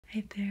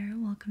Hi there,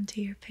 welcome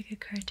to your pick a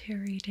card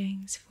tarot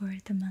readings for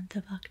the month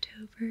of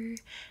October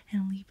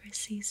and Libra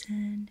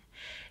season.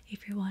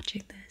 If you're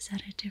watching this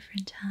at a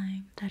different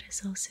time, that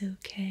is also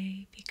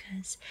okay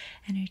because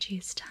energy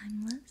is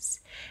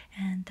timeless,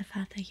 and the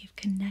fact that you've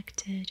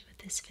connected with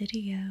this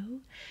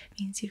video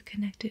means you've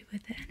connected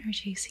with the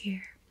energies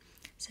here.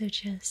 So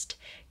just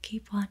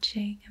keep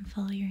watching and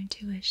follow your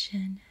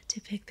intuition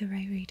to pick the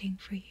right reading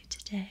for you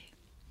today.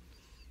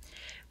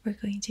 We're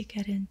going to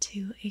get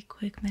into a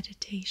quick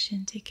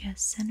meditation to get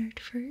centered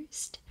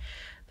first.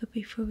 But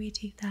before we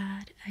do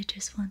that, I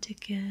just want to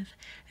give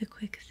a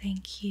quick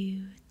thank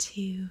you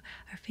to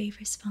our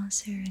favorite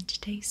sponsor and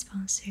today's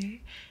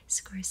sponsor,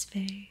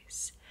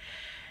 Squarespace.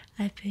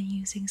 I've been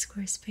using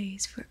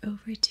Squarespace for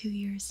over 2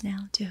 years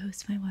now to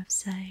host my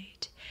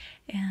website,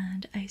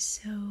 and I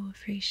so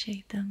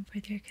appreciate them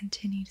for their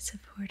continued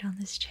support on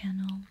this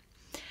channel.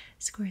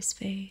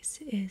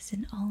 Squarespace is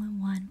an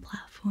all-in-one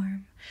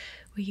platform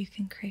where you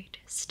can create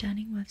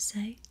stunning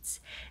websites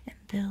and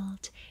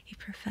build a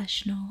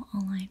professional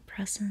online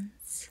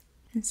presence.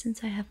 And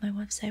since I have my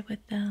website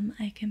with them,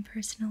 I can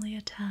personally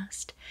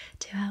attest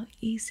to how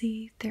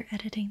easy their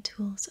editing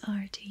tools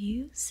are to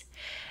use.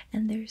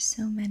 And there's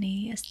so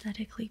many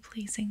aesthetically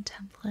pleasing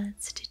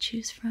templates to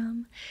choose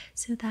from,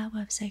 so that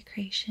website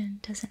creation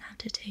doesn't have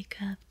to take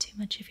up too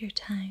much of your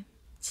time.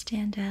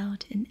 Stand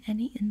out in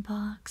any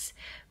inbox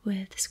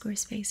with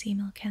Squarespace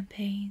email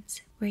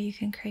campaigns where you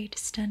can create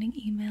stunning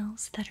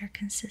emails that are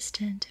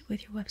consistent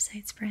with your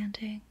website's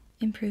branding.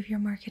 Improve your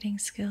marketing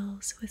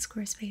skills with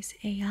Squarespace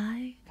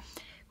AI,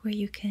 where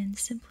you can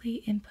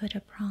simply input a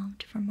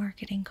prompt for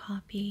marketing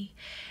copy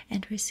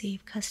and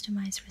receive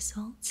customized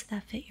results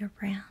that fit your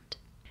brand.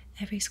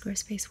 Every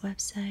Squarespace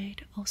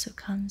website also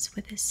comes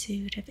with a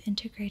suite of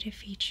integrated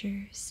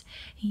features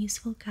and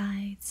useful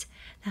guides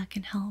that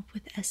can help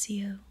with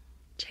SEO.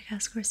 Check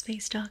out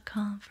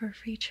squarespace.com for a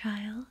free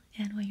trial,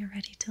 and when you're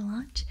ready to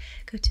launch,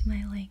 go to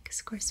my link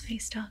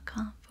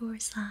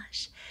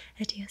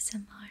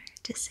squarespace.com/ediyasmr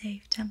to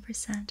save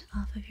 10%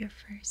 off of your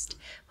first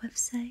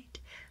website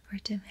or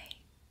domain.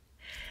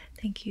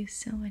 Thank you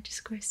so much,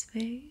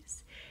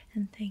 Squarespace,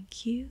 and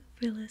thank you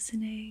for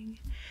listening.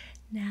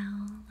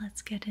 Now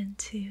let's get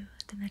into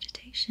the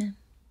meditation.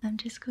 I'm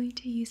just going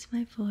to use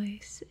my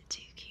voice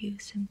to cue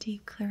some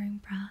deep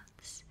clearing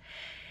breaths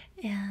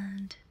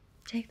and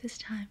take this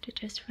time to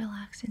just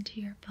relax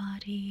into your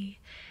body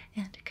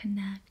and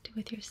connect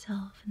with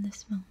yourself in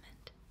this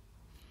moment.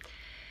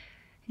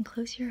 And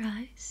close your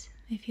eyes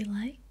if you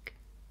like.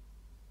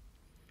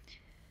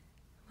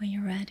 When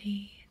you're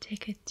ready,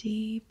 take a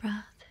deep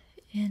breath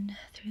in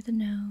through the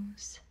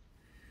nose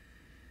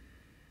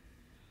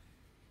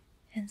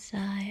and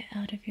sigh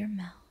out of your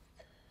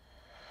mouth.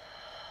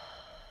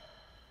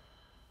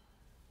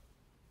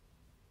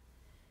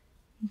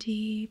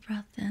 Deep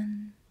breath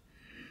in.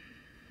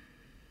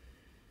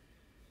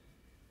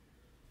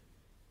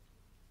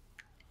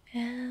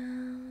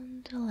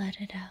 And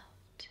let it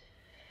out.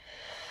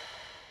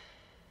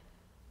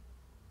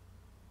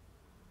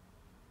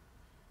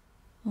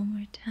 One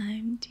more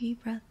time,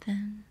 deep breath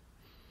in.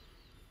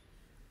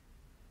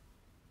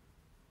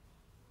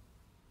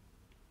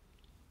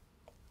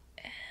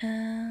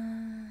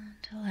 And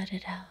let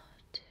it out.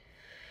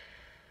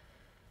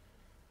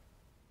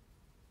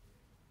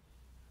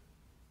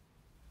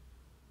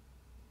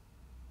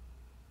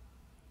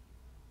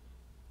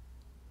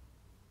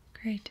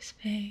 Create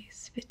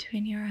space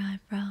between your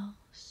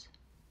eyebrows.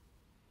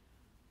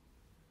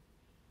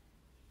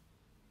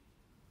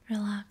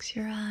 Relax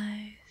your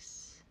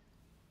eyes.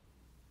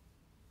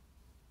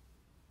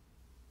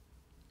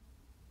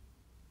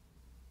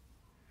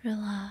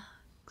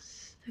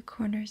 Relax the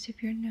corners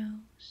of your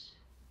nose.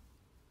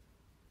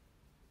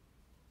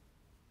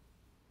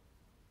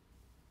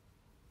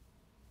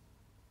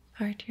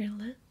 Part your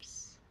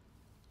lips.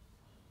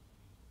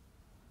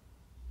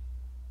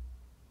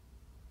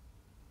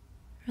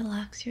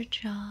 Relax your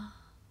jaw.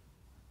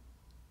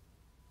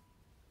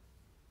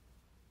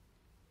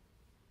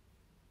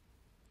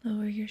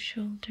 Lower your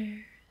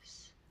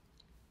shoulders.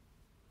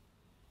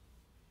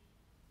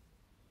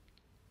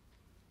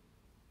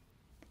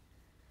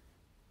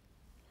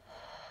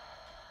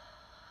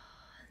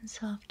 And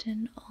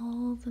soften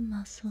all the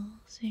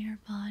muscles in your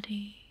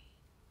body.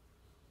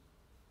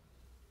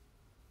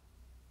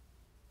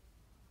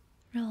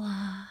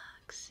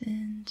 Relax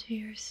into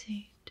your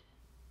seat.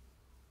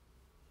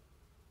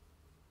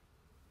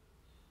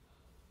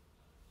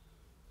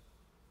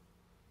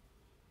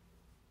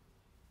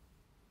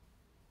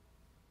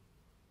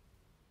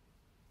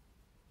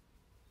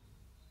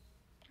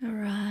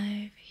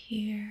 Arrive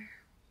here,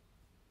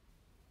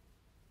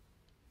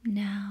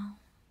 now,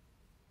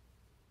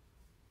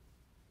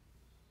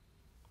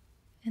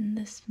 in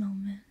this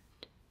moment.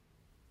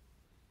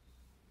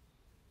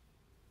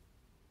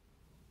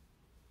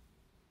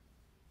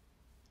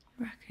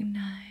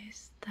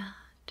 Recognize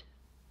that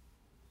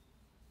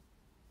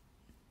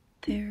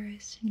there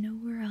is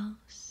nowhere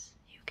else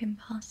you can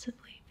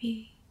possibly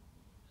be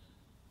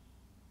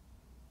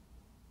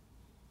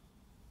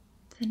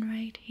than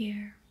right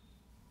here,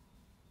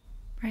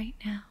 right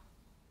now.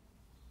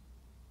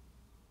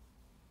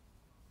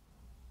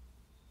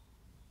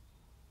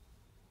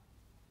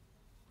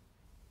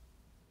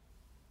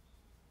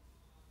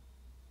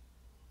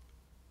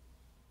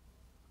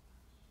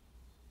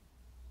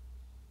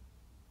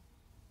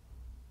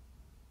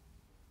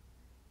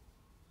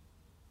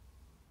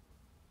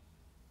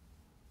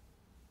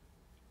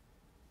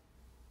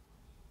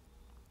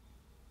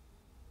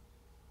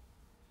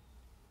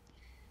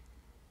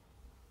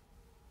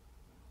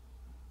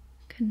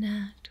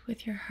 Connect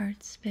with your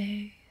heart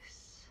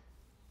space.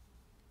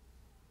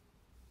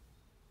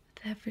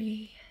 With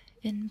every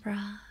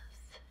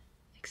in-breath,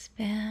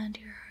 expand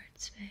your heart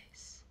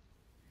space.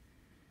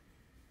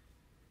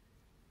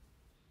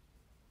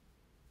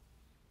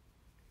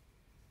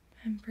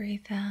 And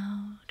breathe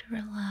out,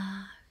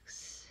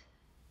 relax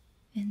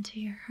into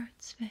your heart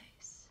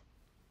space.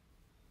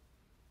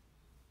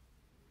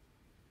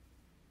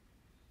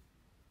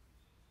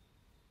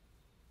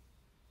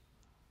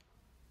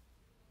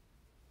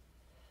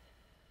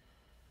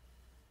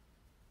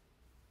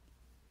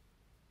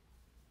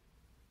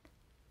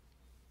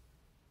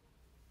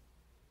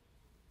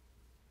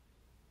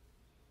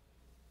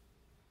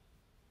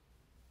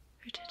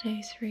 For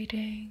today's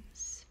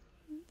readings,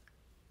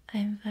 I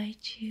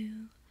invite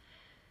you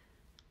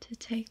to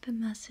take the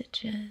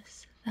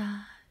messages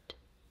that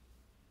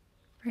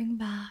bring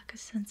back a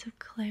sense of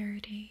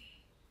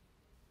clarity,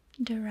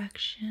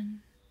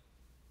 direction,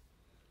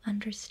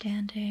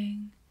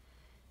 understanding,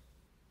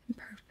 and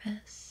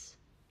purpose.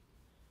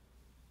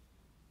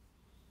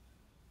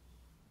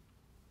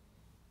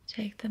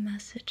 Take the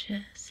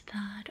messages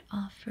that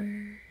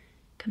offer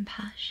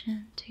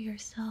compassion to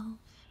yourself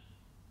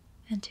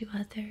and to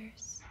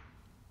others.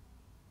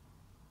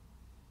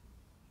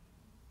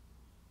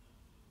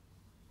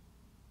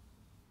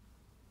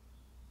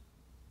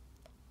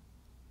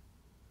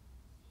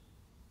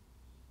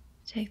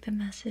 Take the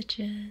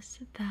messages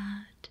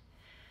that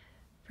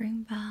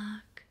bring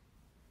back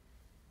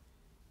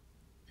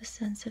a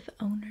sense of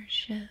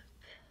ownership,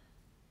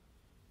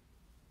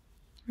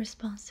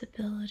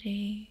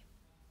 responsibility,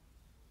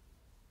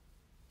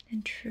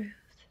 and truth.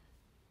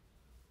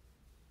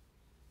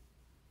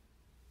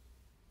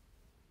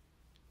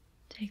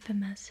 Take the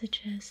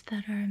messages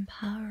that are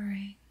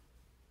empowering,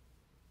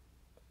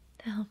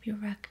 that help you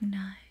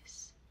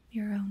recognize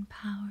your own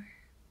power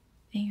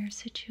in your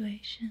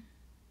situation.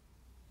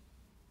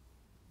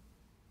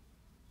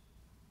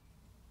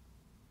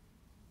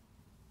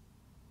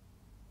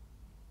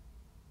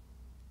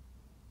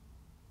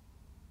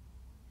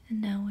 And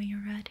now when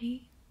you're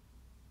ready,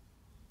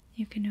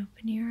 you can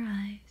open your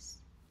eyes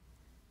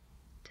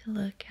to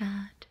look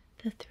at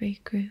the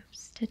 3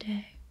 groups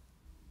today.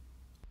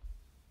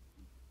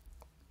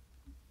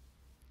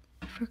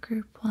 For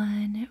group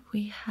 1,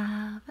 we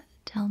have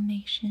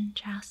Dalmatian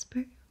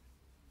jasper.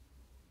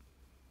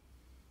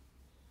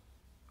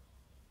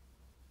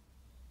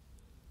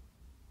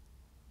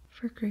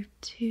 For group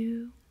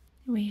 2,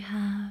 we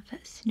have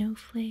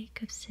snowflake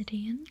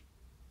obsidian.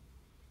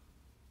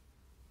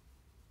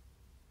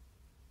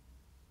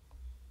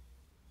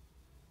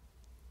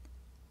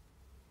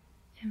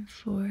 And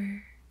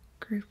for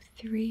group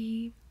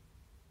 3,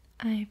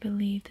 I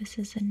believe this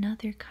is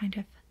another kind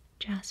of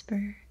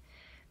jasper,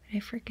 but I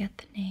forget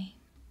the name.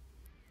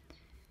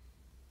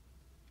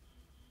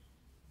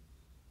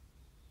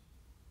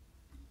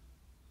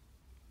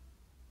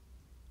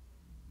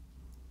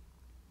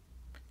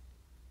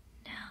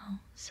 Now,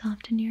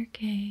 soften your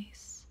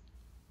gaze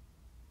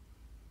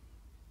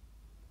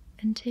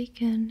and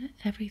take in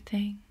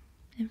everything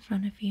in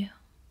front of you.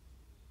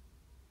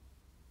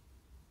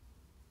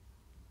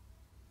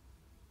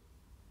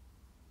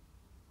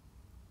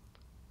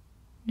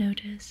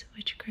 Notice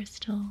which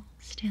crystal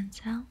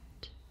stands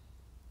out.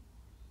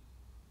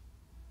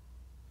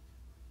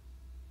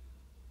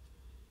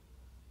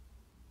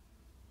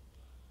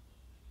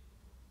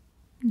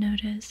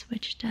 Notice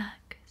which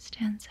deck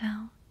stands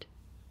out.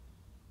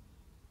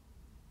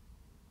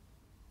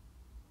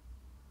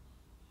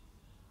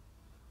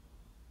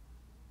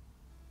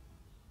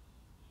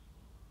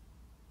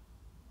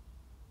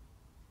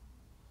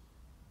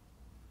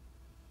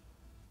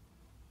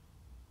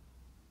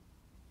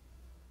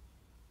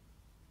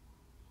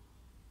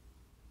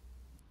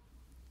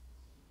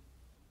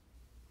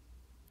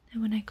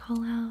 And when I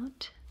call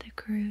out the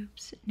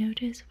groups,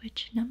 notice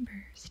which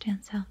number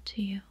stands out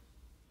to you.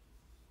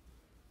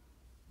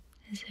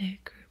 Is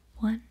it group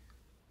 1,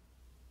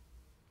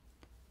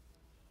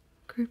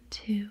 group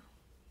 2,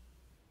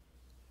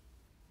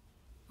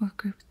 or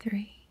group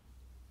 3?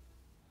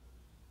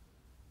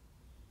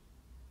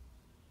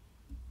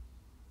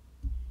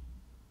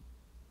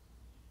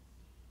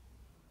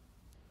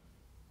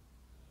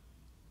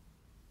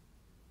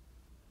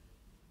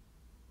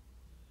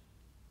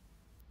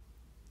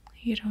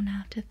 You don't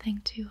have to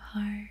think too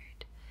hard.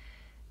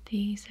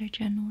 These are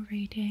general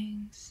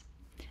readings,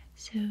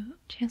 so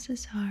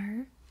chances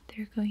are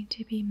there are going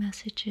to be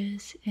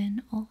messages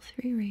in all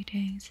 3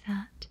 readings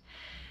that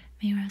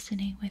may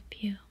resonate with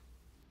you.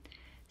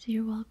 So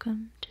you're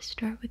welcome to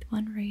start with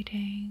one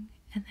reading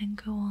and then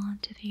go on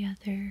to the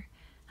other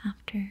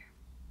after.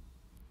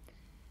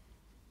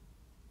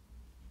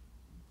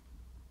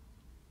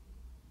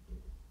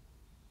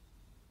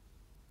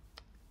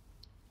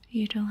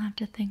 You don't have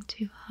to think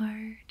too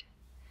hard.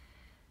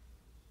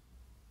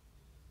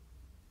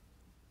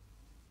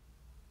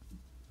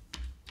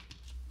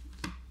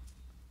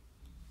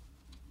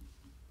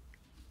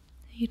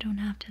 You don't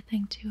have to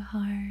think too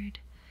hard.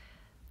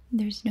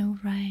 There's no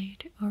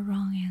right or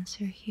wrong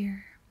answer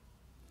here.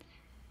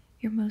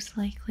 You're most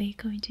likely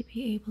going to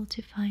be able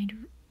to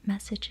find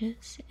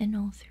messages in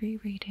all three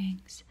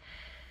readings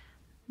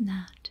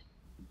that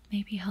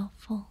may be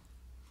helpful.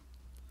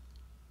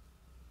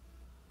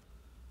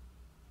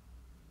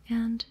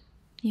 And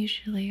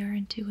usually our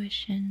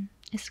intuition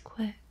is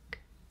quick.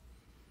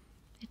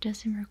 It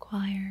doesn't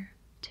require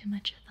too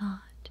much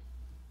thought.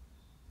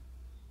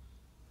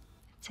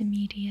 It's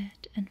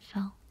immediate and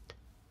felt.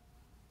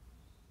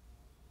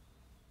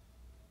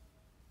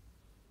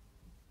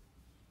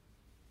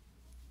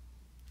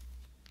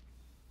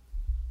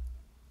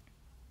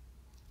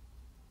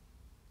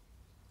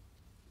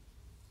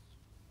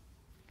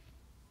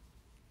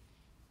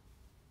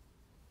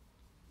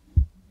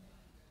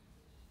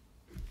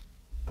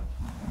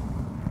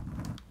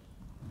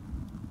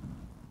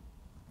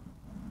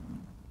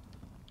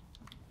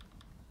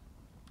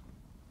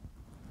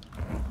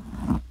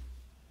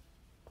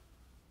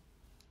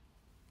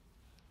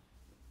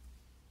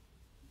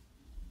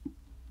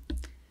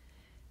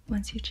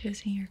 Once you've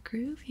chosen your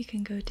groove, you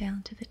can go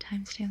down to the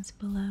timestamps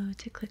below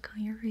to click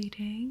on your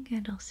reading,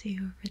 and I'll see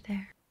you over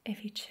there.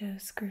 If you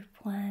chose group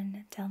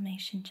 1,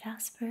 Dalmatian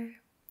Jasper,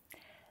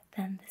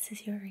 then this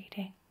is your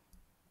reading.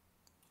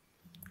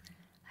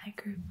 Hi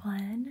group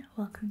 1,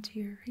 welcome to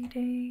your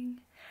reading.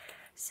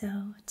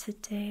 So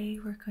today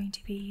we're going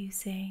to be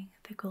using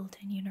the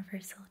Golden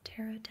Universal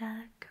Tarot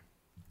deck,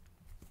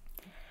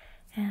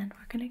 and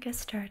we're going to get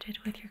started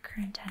with your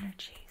current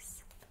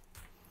energies.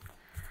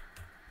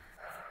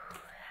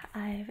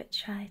 I've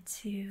tried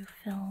to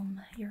film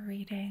your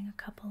reading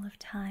a couple of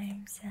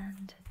times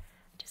and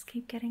just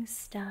keep getting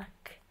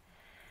stuck.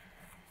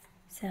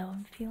 So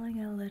I'm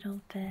feeling a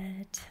little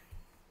bit,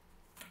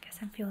 I guess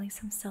I'm feeling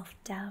some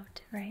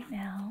self-doubt right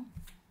now.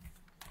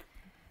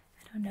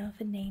 I don't know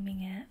if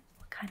naming it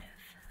will kind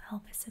of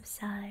help it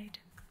subside.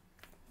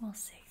 We'll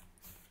see.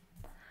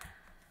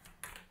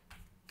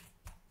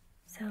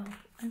 So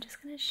I'm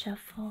just going to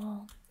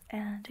shuffle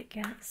and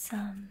get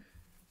some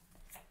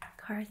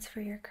cards for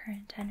your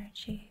current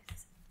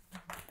energies.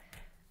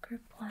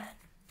 Group 1,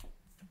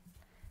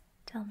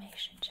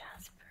 Dalmatian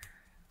Jasper.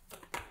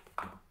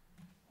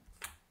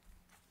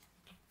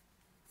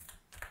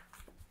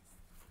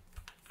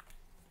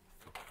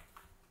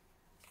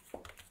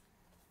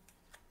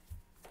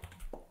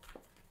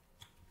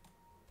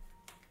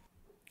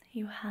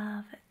 You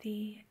have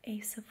the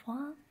Ace of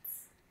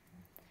Wands,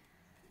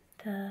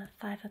 the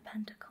Five of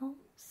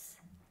Pentacles,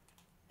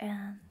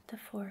 and the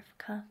Four of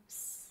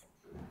Cups.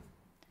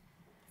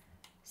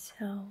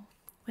 So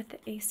with the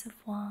Ace of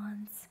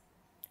Wands,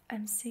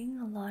 I'm seeing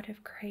a lot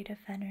of creative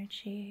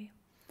energy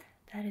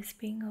that is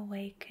being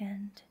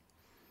awakened.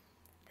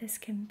 This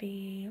can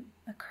be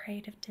a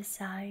creative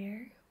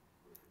desire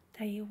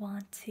that you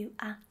want to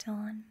act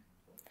on.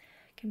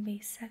 It can be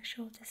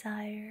sexual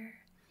desire.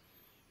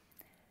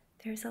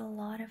 There's a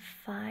lot of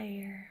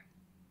fire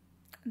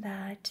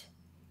that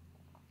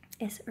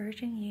is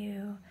urging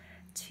you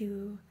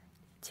to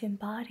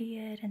embody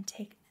it and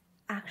take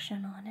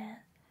action on it.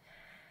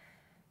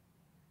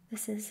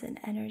 This is an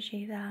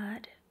energy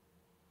that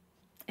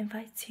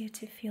invites you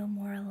to feel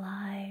more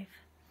alive,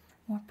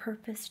 more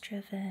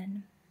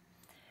purpose-driven,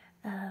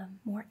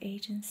 more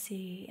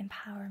agency,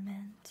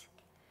 empowerment.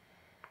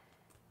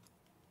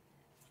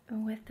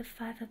 And with the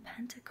Five of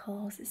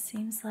Pentacles, it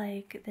seems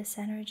like this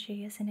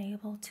energy isn't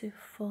able to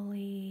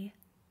fully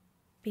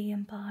be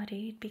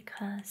embodied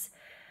because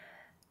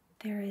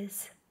there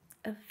is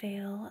a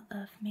veil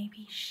of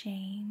maybe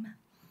shame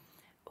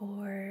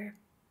or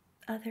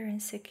other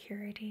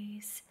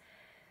insecurities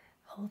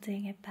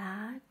holding it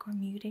back or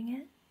muting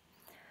it.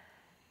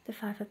 The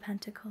Five of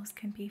Pentacles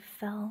can be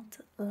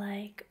felt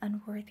like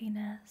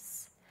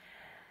unworthiness,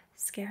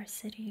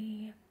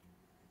 scarcity,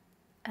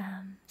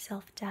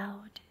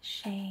 self-doubt,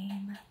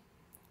 shame,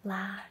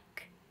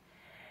 lack.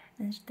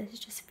 And this is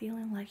just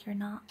feeling like you're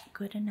not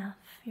good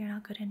enough. You're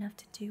not good enough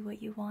to do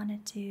what you want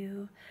to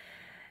do.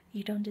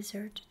 You don't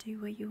deserve to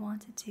do what you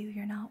want to do.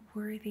 You're not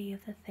worthy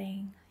of the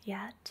thing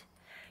yet.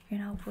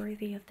 You're not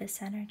worthy of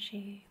this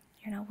energy.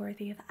 You're not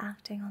worthy of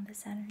acting on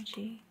this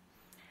energy.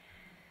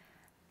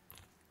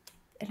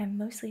 And I'm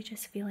mostly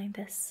just feeling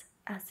this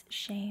as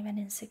shame and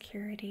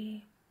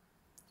insecurity.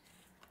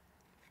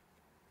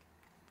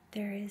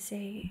 There is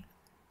a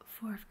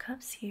Four of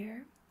Cups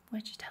here,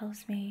 which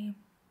tells me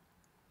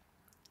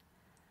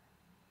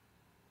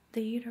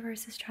the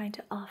universe is trying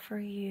to offer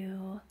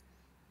you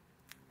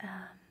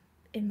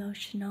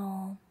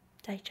emotional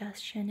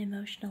digestion,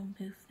 emotional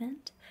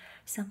movement,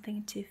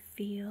 something to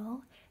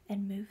feel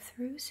and move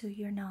through so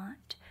you're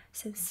not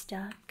so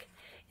stuck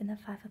in the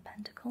Five of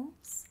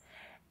Pentacles.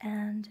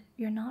 and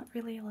you're not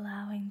really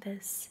allowing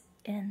this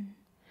in.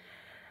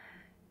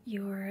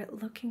 You're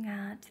looking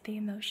at the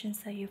emotions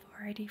that you've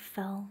already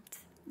felt,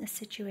 the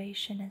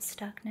situation and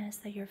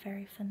stuckness that you're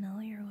very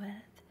familiar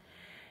with.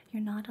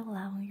 You're not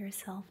allowing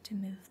yourself to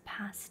move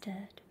past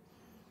it.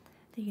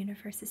 The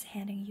universe is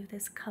handing you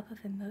this cup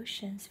of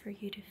emotions for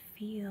you to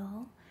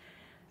feel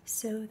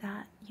so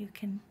that you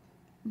can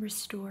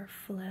restore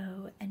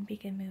flow and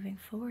begin moving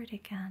forward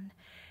again.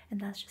 And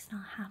that's just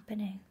not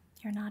happening.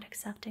 You're not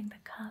accepting the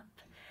cup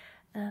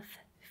of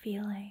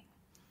feeling.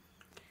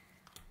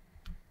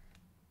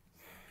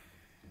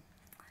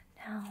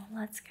 Now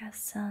let's get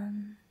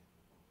some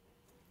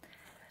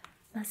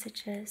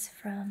messages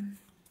from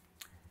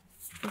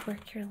the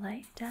Work Your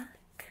Light deck.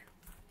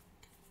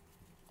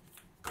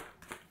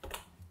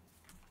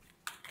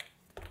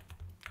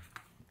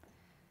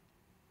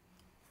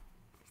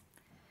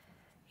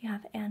 You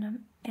have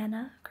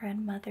Anna,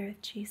 grandmother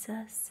of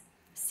Jesus,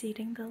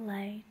 seeding the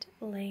light,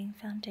 laying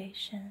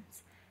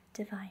foundations,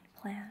 divine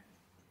plan.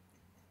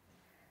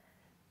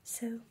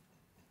 So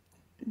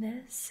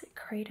this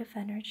creative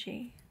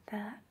energy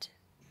that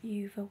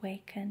you've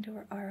awakened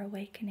or are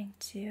awakening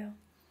to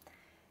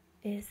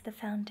is the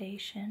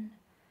foundation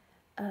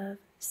of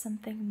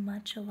something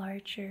much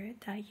larger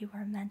that you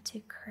are meant to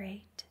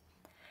create.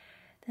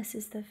 This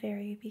is the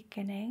very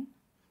beginning,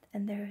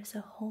 and there is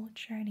a whole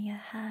journey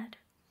ahead.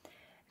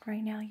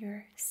 Right now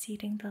you're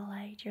seeding the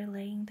light, you're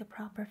laying the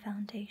proper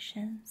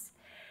foundations,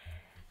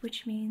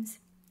 which means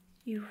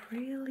you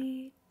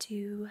really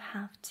do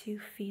have to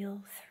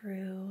feel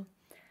through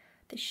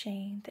the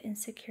shame, the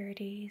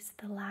insecurities,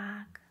 the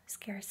lack,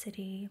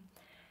 scarcity,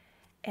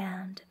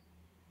 and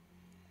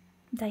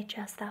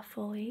digest that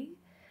fully.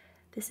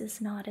 This is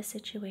not a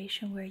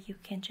situation where you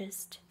can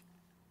just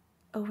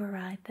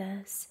override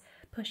this,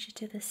 push it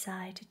to the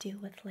side to deal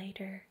with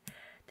later.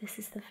 This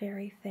is the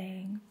very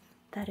thing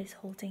that is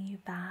holding you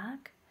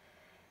back,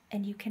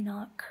 and you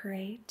cannot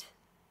create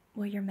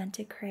what you're meant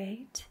to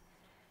create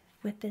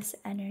with this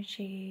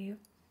energy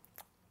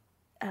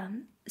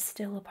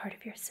still a part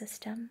of your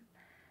system.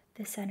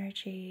 This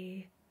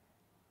energy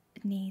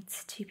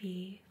needs to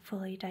be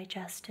fully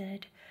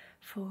digested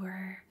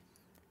for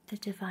the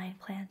divine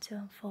plan to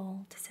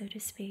unfold, so to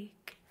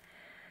speak.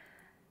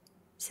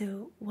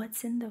 So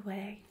what's in the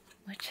way,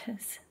 which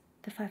is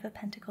the Five of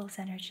Pentacles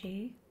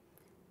energy,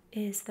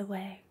 is the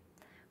way.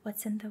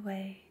 What's in the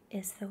way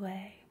is the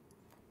way.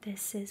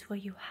 This is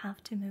what you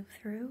have to move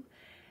through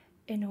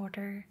in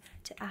order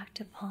to act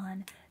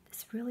upon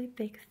this really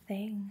big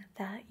thing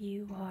that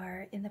you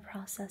are in the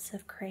process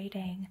of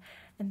creating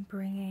and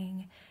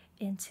bringing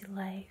into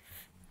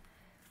life.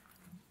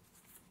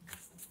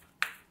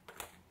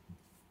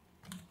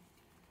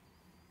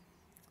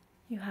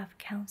 You have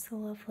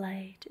Council of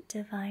Light,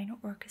 divine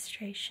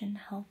orchestration,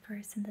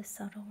 helpers in the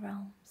subtle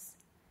realms.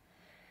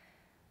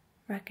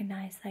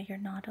 Recognize that you're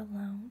not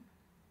alone.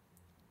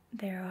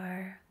 There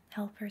are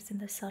helpers in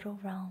the subtle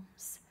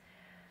realms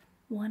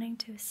wanting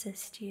to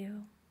assist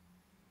you,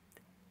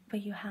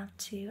 but you have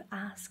to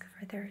ask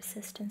for their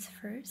assistance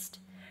first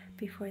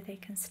before they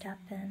can step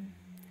in.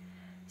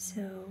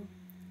 So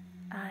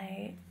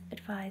I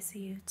advise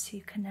you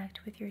to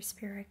connect with your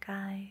spirit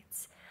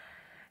guides,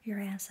 your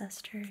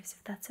ancestors,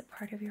 if that's a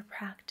part of your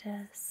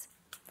practice.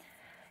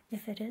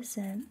 If it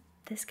isn't,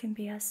 this can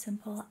be as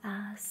simple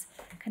as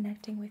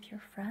connecting with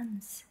your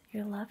friends,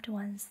 your loved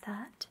ones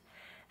that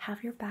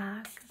have your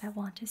back, that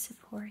want to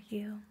support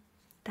you,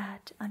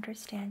 that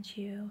understand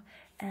you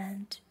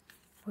and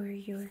where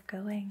you're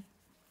going.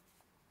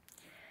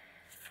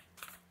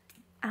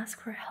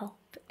 Ask for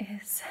help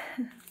is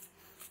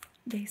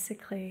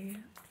basically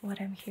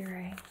what I'm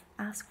hearing.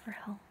 Ask for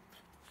help.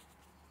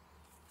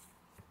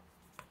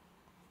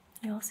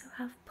 You also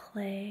have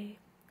play,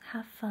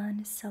 have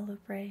fun,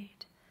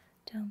 celebrate.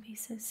 Don't be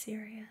so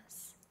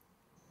serious.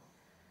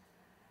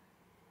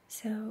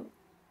 So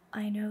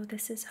I know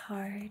this is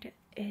hard.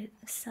 It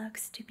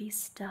sucks to be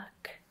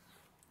stuck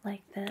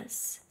like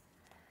this,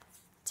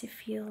 to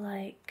feel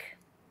like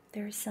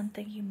there's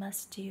something you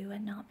must do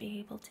and not be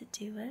able to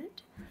do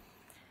it.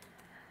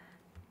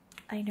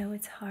 I know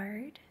it's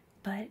hard,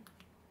 but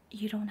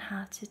you don't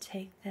have to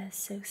take this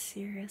so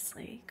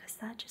seriously, because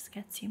that just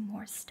gets you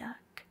more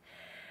stuck.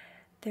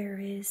 There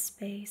is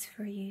space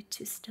for you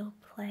to still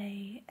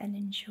play and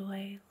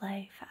enjoy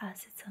life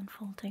as it's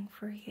unfolding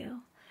for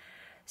you.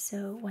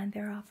 So when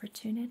there are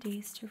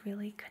opportunities to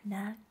really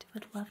connect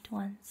with loved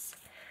ones,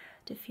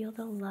 to feel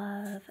the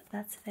love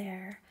that's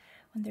there,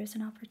 when there's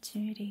an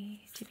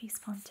opportunity to be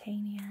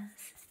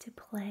spontaneous, to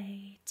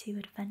play, to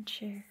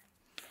adventure,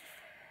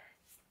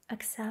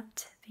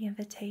 accept the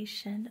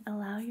invitation,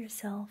 allow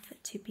yourself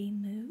to be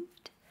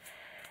moved,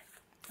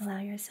 allow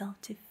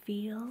yourself to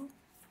feel,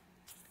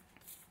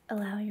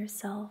 allow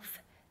yourself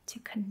to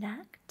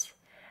connect,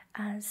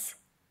 as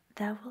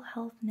that will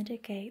help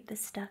mitigate the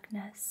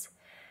stuckness.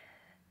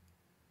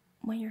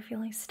 When you're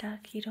feeling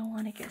stuck, you don't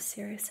want to get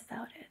serious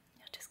about it.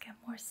 You'll just get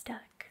more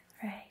stuck,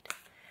 right?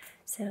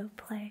 So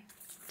play.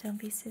 Don't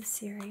be so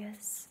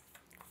serious.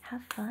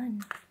 Have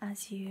fun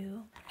as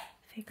you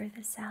figure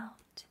this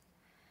out.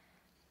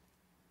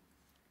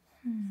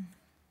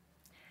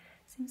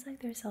 Seems like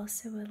there's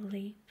also a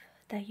leap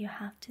that you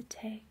have to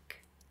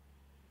take.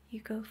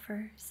 You go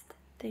first,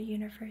 the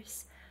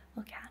universe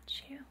will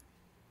catch you.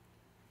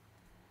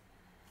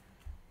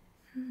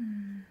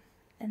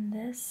 And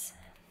this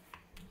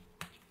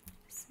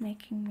is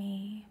making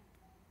me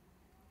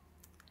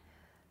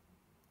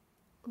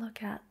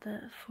look at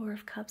the Four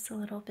of Cups a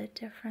little bit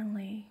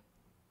differently.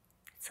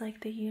 It's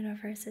like the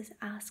universe is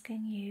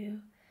asking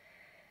you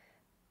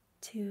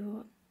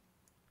to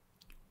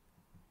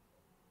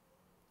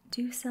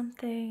do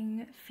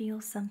something,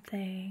 feel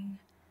something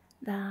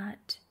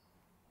that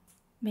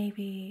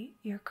maybe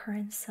your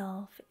current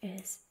self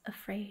is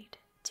afraid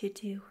to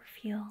do or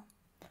feel.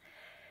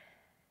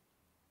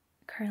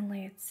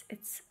 Currently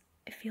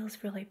it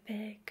feels really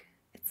big.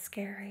 It's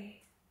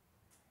scary.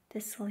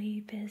 This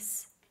leap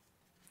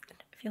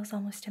feels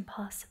almost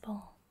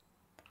impossible.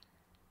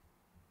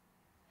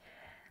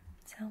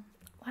 So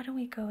why don't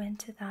we go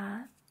into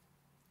that?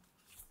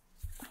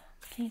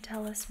 Can you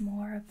tell us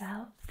more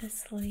about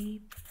this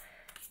leap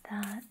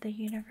that the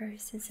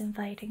universe is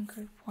inviting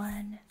group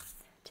 1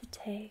 to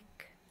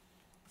take?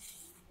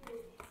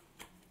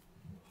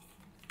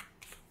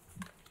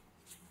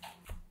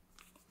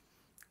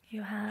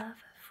 You have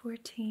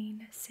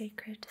 14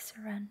 sacred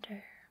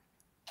surrender.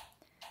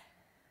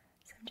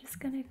 So I'm just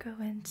going to go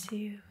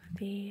into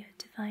the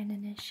Divine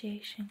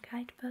Initiation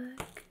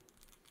Guidebook.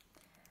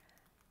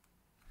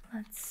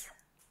 Let's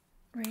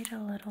read a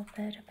little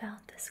bit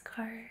about this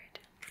card.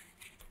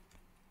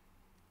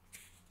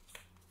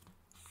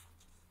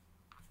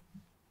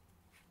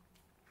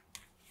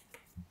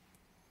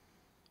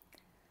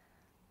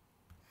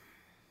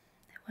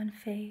 When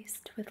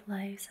faced with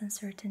life's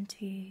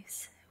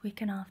uncertainties, we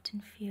can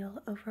often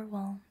feel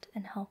overwhelmed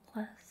and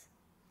helpless.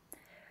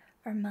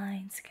 Our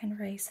minds can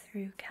race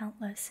through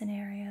countless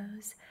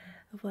scenarios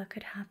of what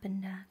could happen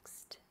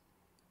next.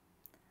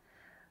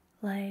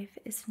 Life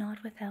is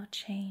not without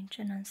change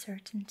and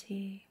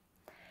uncertainty.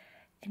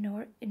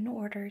 In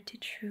order to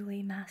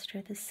truly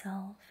master the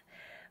self,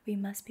 we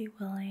must be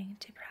willing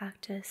to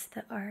practice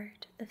the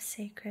art of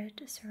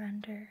sacred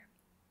surrender.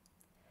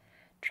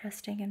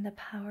 Trusting in the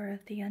power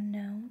of the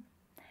unknown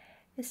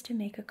is to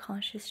make a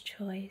conscious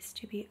choice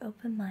to be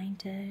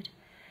open-minded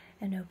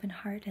and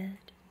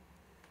open-hearted,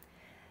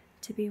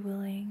 to be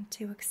willing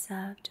to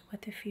accept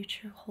what the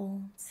future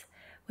holds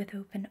with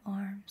open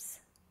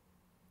arms.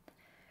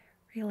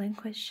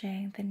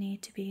 Relinquishing the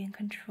need to be in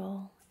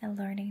control and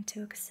learning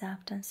to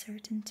accept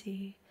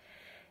uncertainty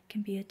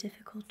can be a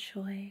difficult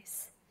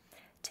choice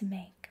to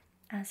make,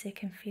 as it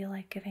can feel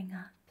like giving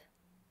up.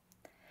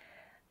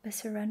 But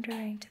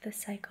surrendering to the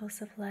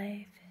cycles of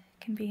life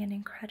can be an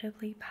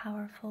incredibly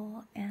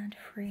powerful and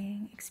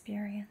freeing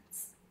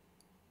experience.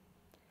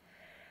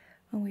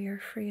 When we are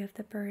free of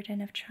the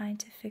burden of trying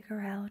to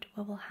figure out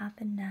what will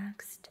happen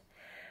next,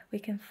 we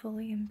can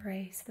fully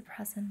embrace the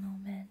present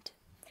moment,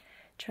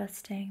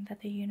 trusting that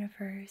the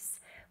universe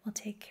will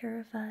take care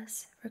of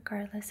us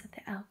regardless of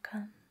the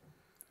outcome.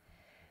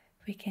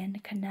 We can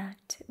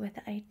connect with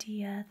the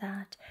idea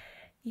that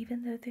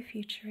even though the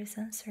future is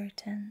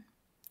uncertain,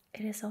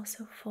 it is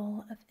also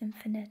full of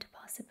infinite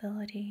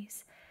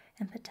possibilities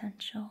and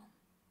potential.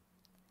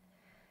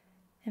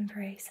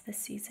 Embrace the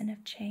season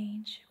of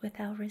change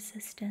without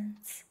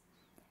resistance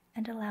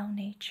and allow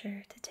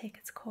nature to take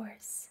its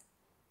course.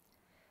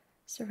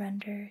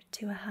 Surrender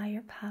to a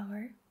higher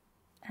power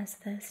as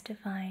this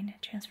divine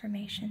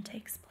transformation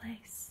takes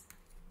place.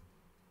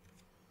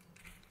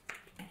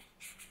 Okay,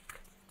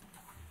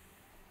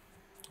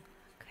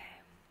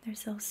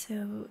 there's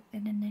also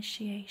an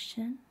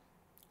initiation,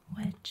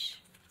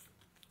 which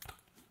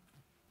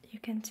you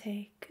can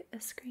take a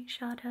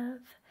screenshot of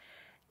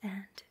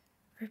and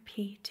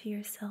repeat to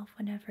yourself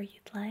whenever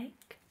you'd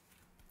like.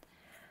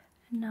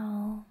 And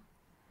I'll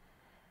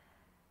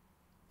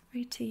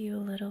read to you a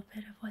little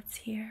bit of what's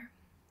here.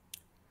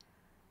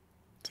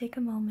 Take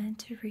a moment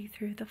to read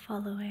through the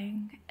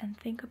following and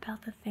think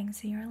about the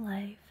things in your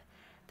life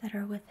that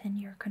are within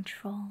your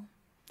control.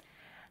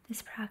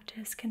 This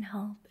practice can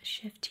help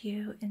shift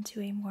you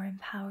into a more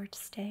empowered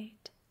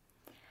state.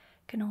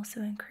 It can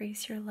also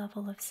increase your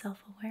level of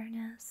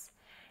self-awareness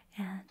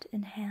and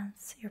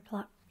enhance your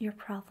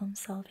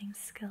problem-solving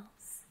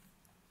skills.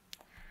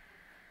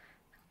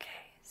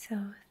 Okay,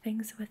 so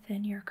things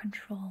within your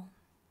control.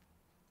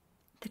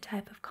 The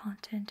type of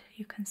content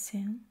you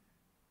consume,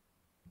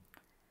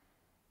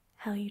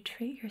 how you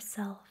treat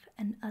yourself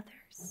and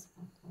others,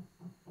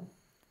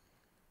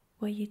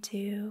 what you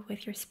do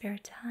with your spare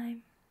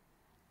time,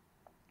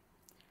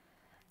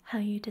 how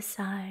you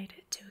decide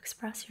to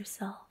express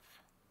yourself,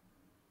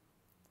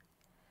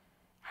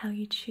 how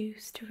you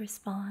choose to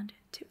respond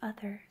to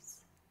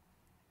others,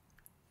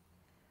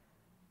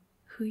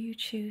 who you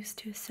choose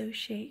to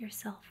associate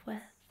yourself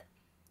with,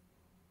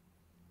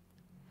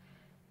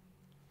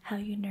 how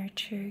you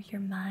nurture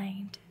your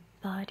mind,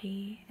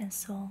 body, and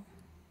soul,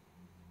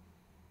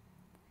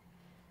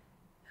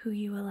 who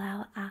you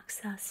allow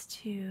access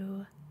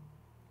to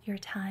your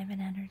time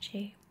and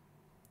energy,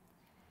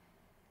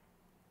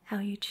 how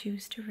you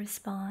choose to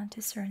respond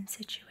to certain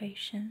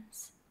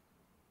situations.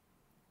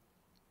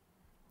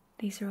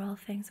 These are all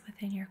things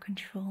within your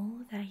control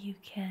that you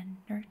can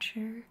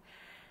nurture,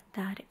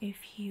 that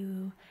if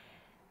you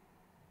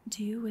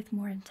do with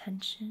more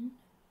intention,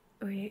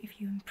 or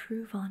if you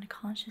improve on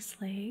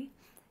consciously,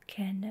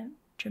 can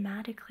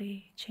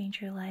dramatically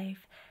change your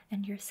life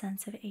and your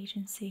sense of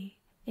agency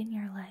in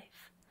your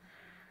life.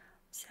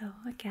 So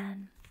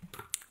again,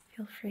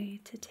 feel free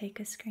to take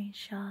a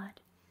screenshot.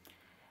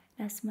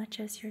 As much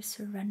as you're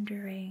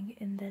surrendering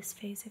in this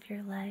phase of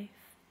your life,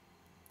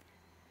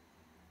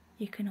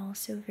 you can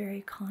also very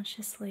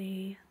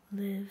consciously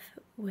live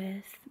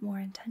with more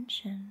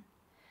intention,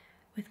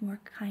 with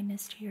more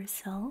kindness to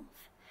yourself.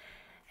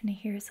 And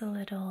here's a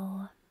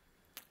little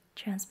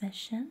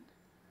transmission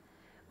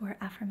or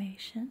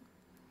affirmation.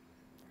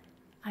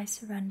 I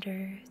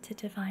surrender to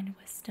divine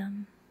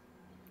wisdom.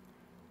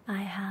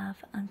 I have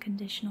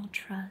unconditional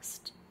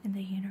trust in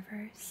the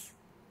universe.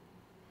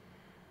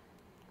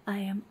 I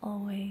am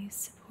always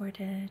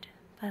supported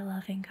by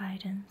loving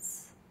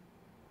guidance.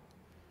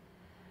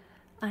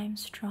 I am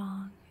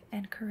strong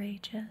and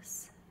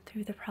courageous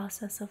through the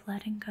process of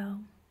letting go.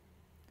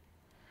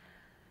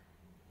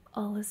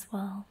 All is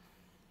well,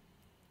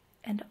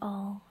 and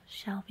all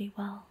shall be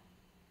well.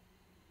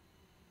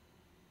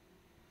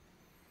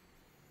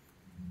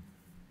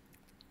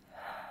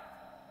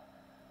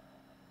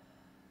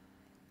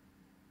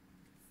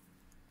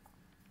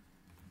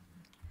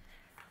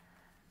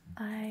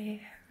 I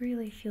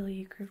really feel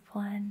you, Group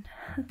 1.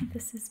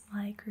 This is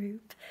my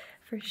group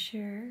for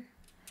sure.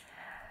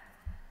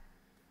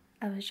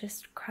 I was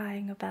just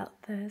crying about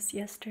this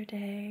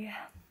yesterday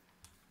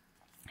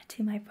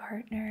to my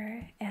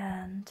partner,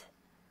 and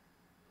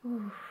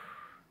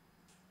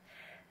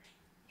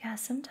yeah,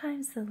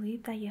 sometimes the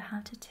leap that you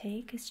have to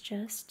take is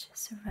just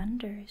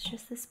surrender. It's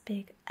just this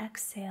big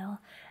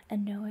exhale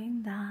and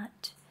knowing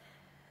that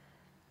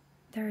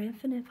there are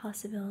infinite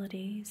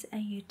possibilities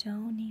and you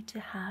don't need to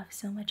have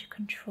so much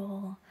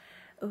control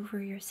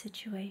over your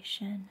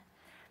situation,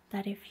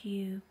 that if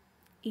you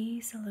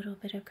ease a little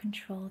bit of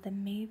control,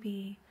 then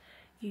maybe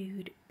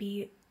you'd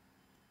be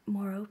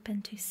more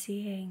open to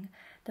seeing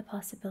the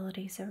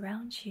possibilities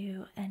around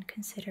you and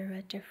consider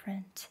a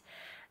different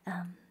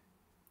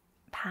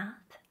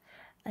path,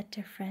 a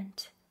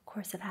different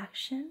course of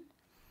action,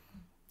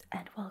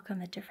 and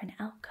welcome a different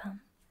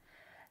outcome.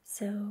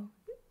 So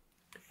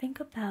think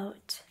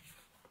about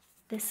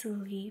this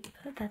leap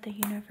that the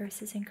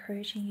universe is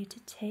encouraging you to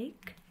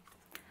take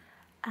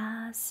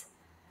as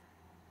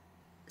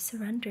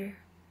surrender,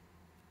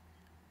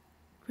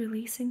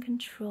 releasing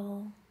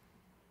control,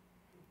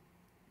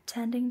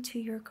 tending to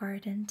your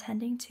garden,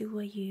 tending to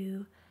what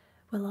you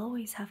will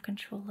always have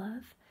control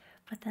of,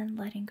 but then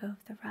letting go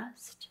of the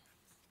rest,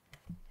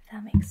 if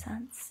that makes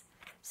sense.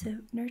 So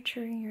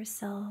nurturing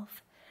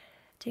yourself,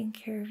 taking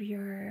care of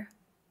your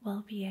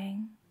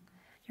well-being,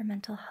 your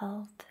mental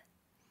health,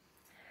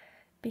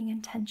 being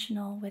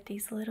intentional with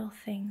these little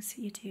things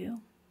you do,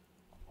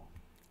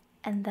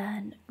 and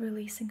then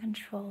releasing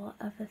control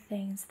of the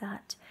things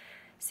that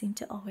seem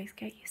to always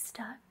get you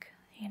stuck,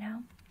 you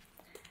know?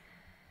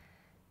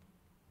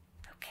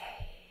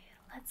 Okay,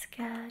 let's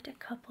get a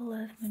couple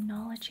of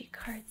Moonology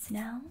cards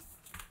now.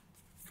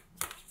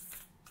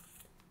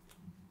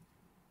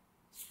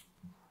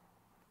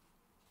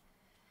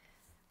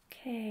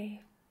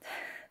 Okay,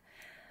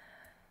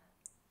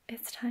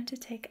 it's time to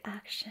take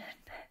action.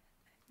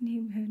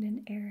 New moon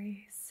in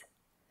Aries.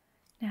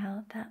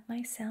 Now, that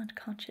might sound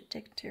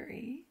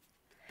contradictory,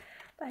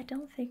 but I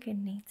don't think it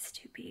needs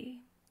to be.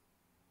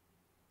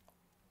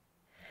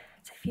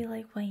 So I feel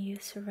like when you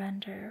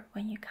surrender,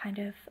 when you kind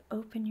of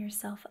open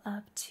yourself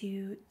up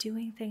to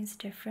doing things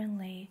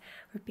differently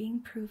or being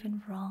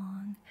proven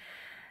wrong,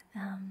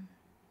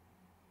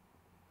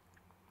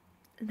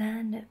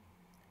 then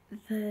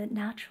the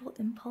natural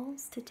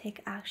impulse to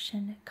take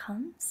action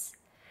comes,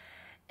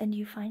 and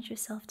you find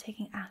yourself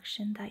taking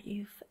action that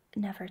you've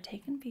never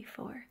taken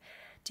before,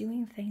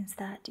 doing things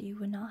that you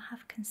would not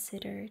have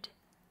considered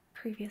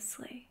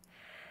previously.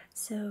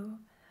 So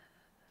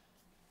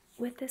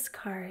with this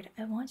card,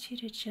 I want you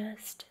to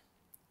just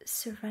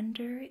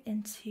surrender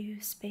into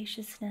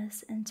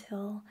spaciousness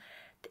until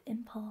the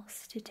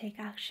impulse to take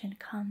action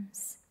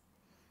comes.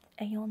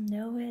 And you'll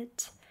know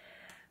it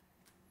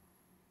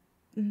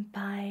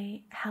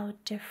by how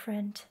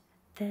different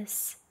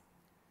this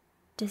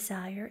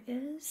desire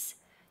is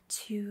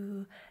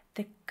to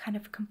the kind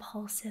of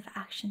compulsive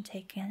action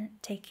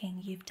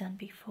taking you've done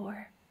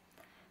before.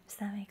 Does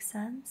that make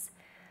sense?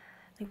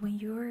 Like when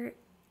you're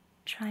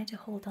trying to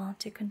hold on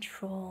to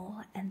control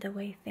and the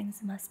way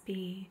things must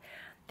be,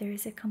 there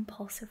is a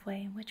compulsive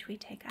way in which we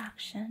take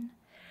action.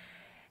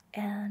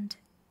 And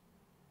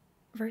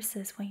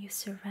versus when you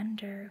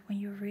surrender, when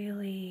you're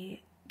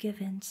really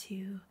given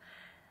to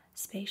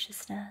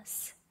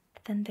spaciousness,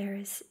 then there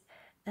is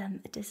a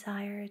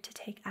desire to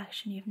take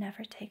action you've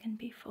never taken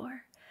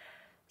before.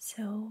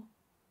 So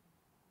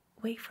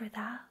wait for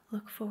that,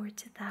 look forward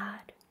to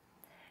that,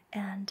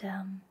 and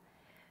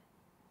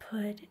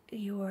put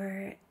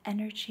your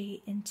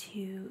energy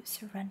into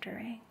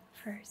surrendering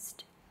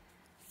first.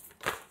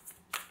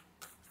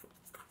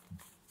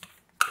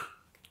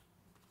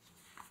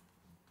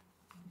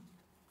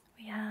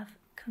 We have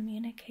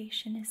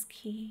communication is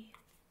key,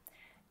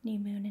 new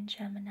moon in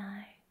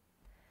Gemini.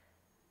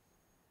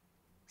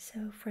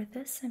 So for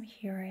this, I'm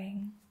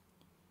hearing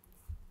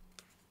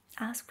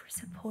ask for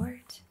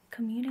support,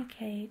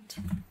 communicate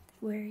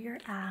where you're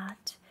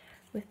at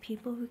with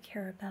people who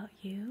care about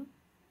you,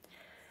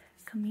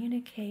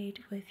 communicate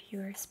with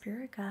your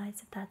spirit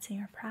guides if that's in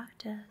your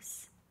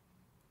practice.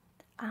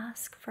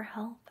 Ask for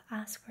help,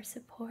 ask for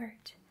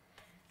support.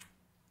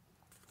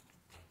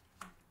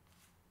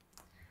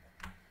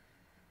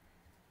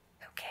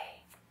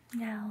 Okay,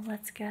 now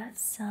let's get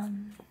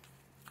some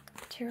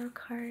tarot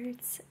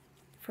cards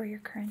for your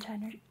current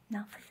energy,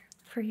 not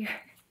for your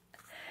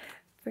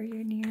for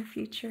your near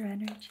future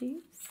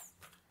energies.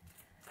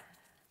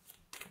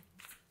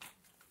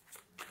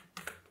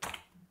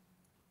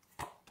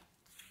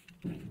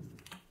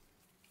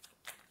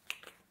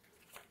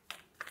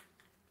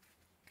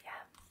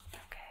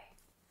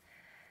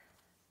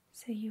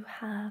 So you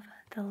have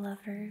the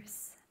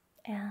Lovers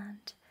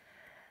and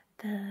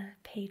the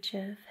Page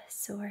of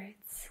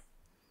Swords.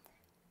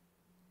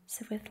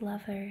 So with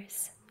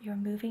Lovers, you're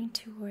moving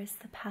towards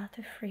the path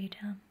of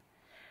freedom,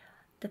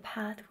 the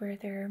path where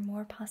there are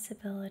more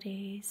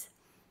possibilities,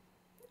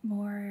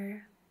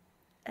 more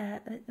a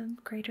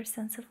greater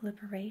sense of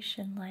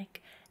liberation,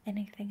 like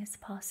anything is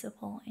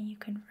possible and you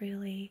can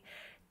really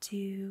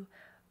do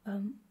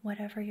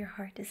whatever your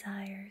heart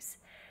desires.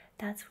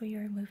 That's what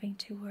you're moving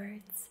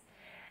towards.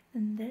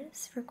 And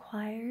this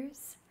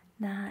requires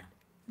that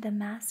the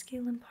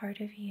masculine part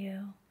of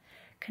you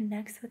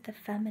connects with the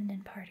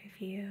feminine part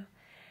of you,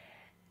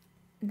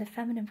 and the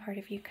feminine part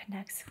of you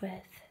connects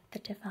with the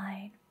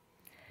divine.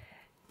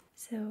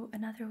 So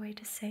another way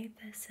to say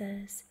this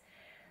is,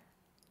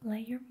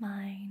 let your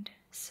mind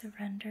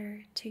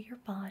surrender to your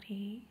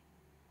body,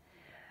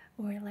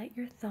 or let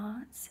your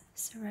thoughts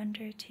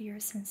surrender to your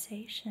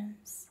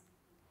sensations.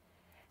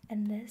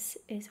 And this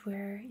is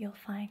where you'll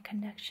find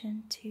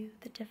connection to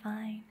the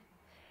divine.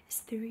 It's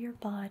through your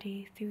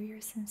body, through your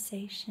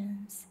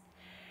sensations.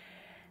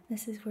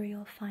 This is where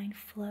you'll find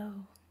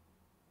flow,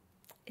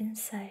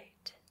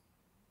 insight,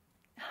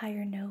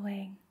 higher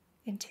knowing,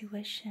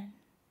 intuition,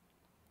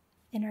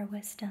 inner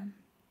wisdom.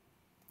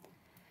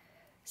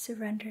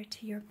 Surrender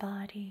to your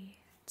body,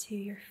 to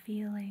your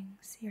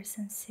feelings, your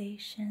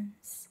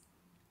sensations.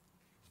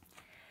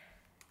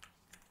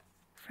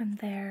 From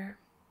there,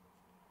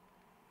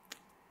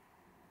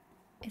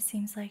 it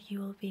seems like you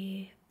will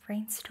be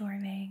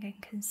brainstorming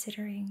and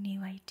considering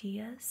new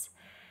ideas,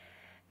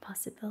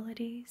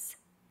 possibilities.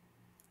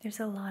 There's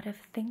a lot of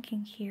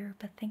thinking here,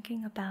 but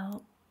thinking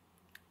about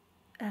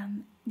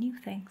new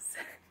things.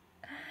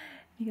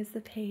 Because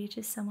the Page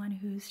is someone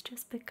who's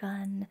just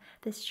begun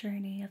this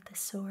journey of the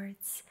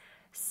Swords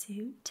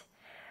suit.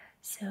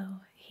 So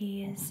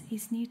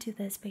he's new to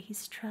this, but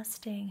he's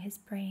trusting his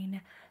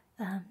brain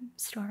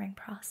storming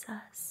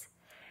process.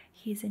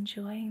 He's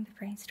enjoying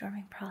the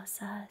brainstorming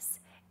process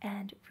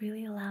and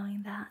really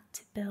allowing that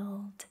to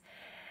build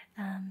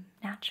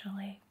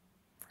naturally.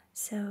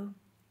 So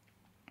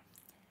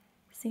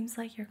it seems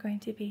like you're going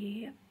to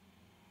be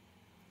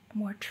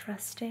more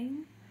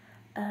trusting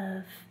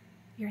of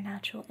your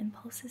natural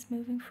impulses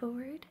moving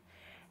forward,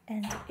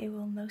 and it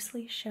will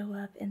mostly show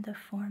up in the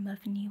form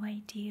of new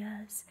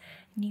ideas,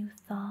 new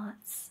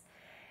thoughts,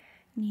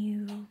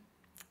 new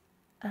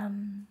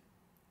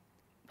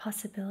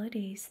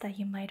possibilities that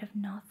you might have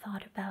not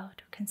thought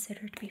about or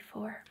considered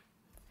before.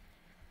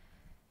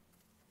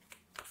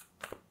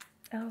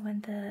 Oh,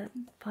 and the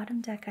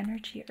bottom deck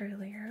energy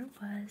earlier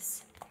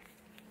was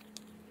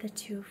the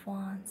Two of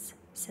Wands,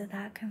 so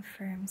that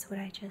confirms what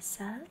I just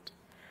said.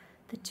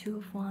 The Two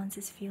of Wands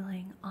is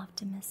feeling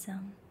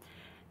optimism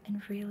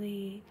and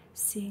really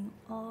seeing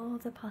all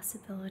the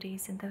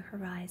possibilities in the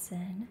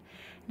horizon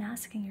and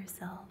asking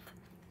yourself,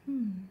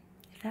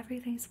 if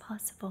everything's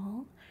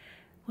possible,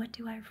 what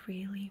do I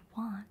really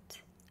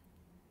want?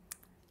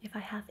 If I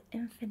have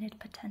infinite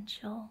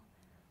potential,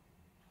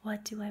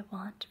 what do I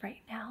want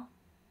right now?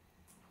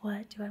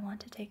 What do I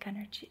want to take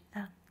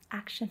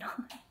action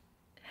on?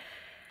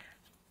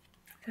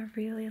 So I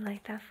really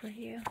like that for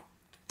you.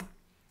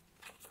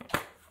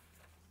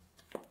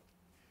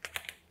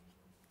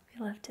 We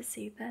love to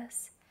see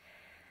this.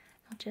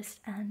 I'll just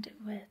end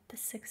with the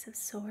Six of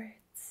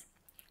Swords.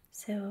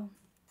 So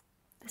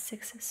the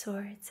Six of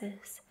Swords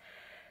is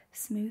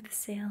smooth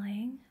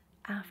sailing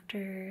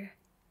after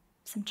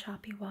some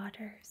choppy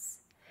waters.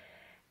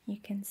 You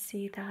can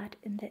see that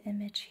in the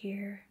image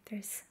here.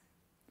 There's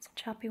some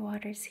choppy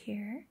waters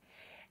here,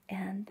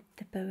 and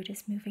the boat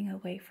is moving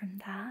away from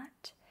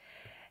that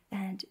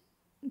and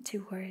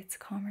towards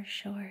calmer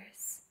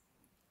shores.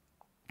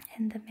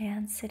 And the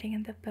man sitting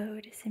in the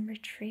boat is in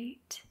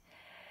retreat.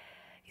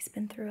 He's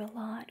been through a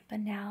lot,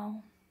 but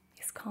now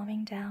he's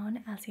calming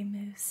down as he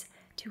moves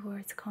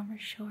towards calmer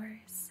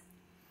shores.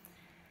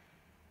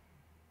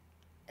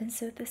 And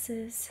so this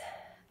is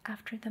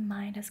after the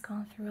mind has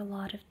gone through a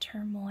lot of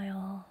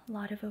turmoil, a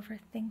lot of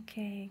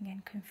overthinking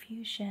and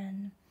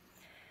confusion,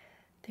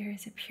 there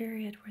is a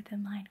period where the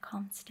mind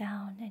calms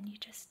down and you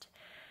just,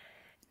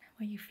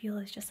 what you feel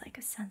is just like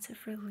a sense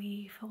of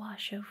relief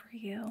wash over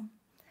you.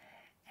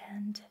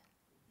 And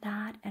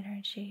that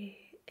energy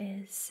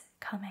is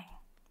coming.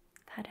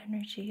 That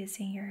energy is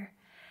in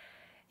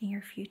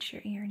your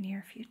future, in your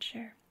near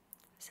future.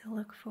 So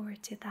look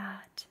forward to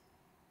that.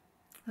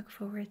 Look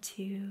forward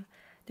to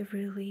the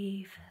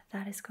relief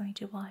that is going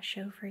to wash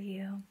over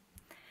you.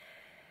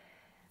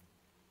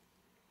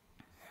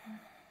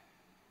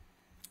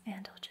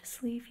 And I'll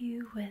just leave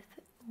you with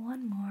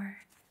one more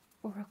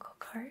oracle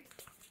card.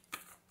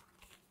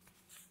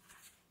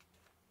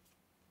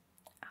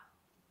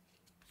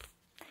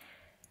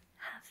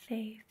 Have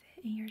faith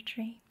in your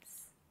dreams.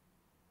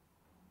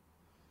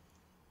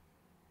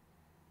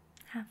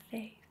 Have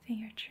faith in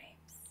your dreams.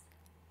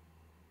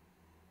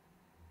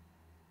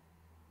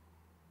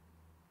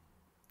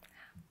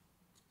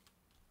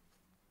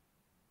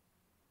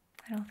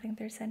 I don't think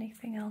there's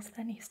anything else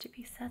that needs to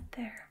be said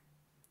there.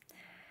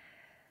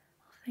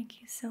 Well,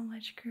 thank you so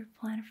much, Group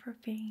 1, for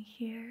being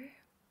here.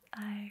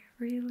 I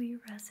really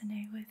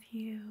resonate with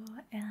you,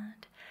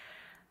 and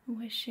I'm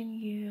wishing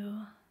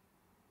you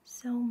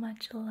so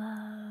much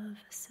love,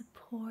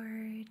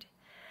 support,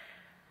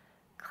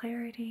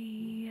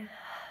 clarity,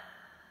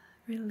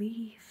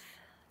 relief,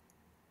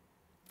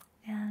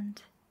 and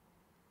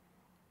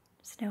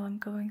just know I'm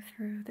going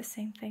through the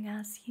same thing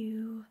as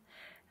you,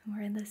 and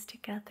we're in this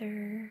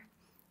together.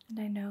 And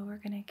I know we're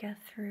going to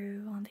get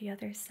through on the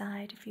other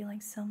side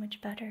feeling so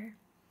much better.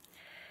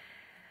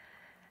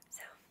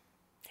 So,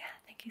 yeah,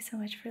 thank you so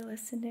much for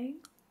listening.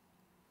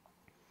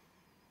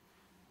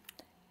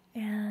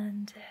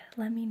 And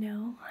let me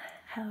know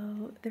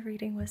how the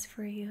reading was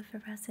for you, if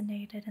it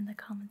resonated, in the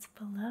comments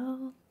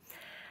below.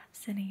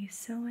 Sending you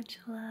so much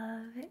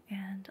love,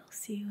 and I'll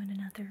see you in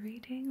another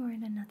reading or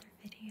in another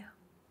video.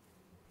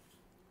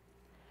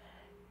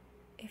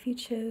 If you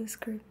chose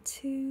Group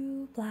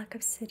 2, Black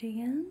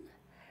Obsidian,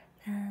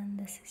 then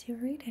this is your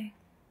reading.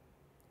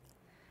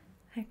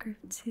 Hi Group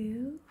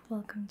 2,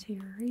 welcome to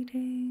your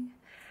reading.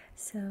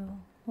 So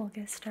we'll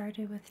get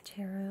started with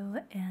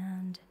tarot,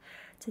 and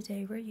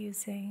today we're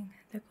using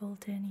the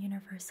Golden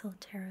Universal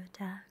Tarot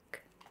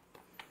deck.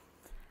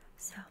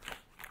 So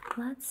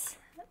let's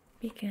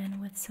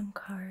begin with some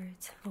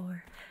cards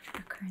for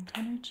your current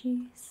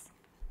energies.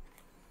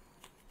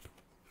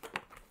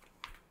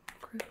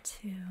 Group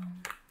 2,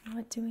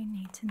 what do we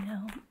need to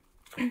know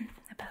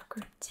about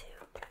Group 2?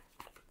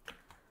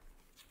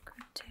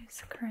 Group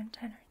 2's current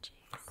energies.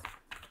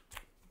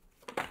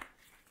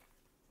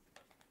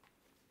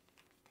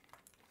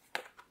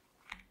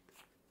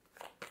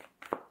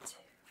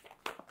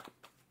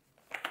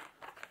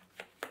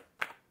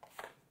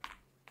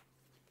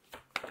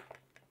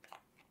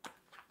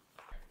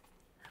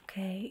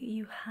 Okay,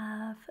 you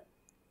have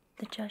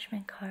the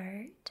Judgment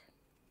card,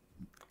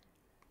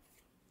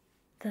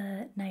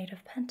 the Knight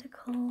of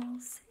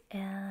Pentacles,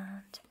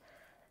 and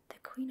the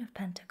Queen of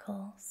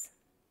Pentacles.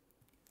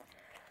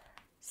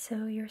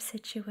 So your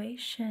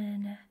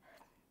situation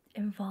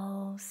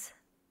involves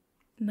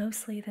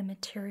mostly the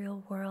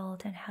material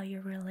world and how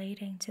you're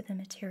relating to the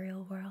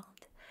material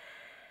world.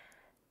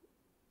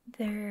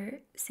 There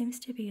seems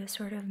to be a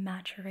sort of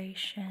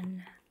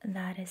maturation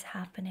that is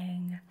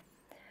happening,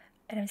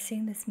 and I'm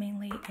seeing this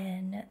mainly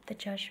in the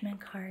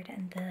Judgment card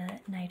and the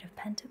Knight of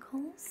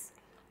Pentacles.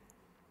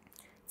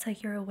 It's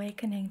like you're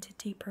awakening to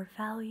deeper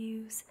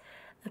values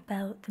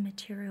about the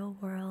material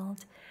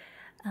world,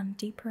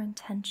 deeper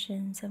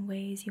intentions and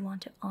ways you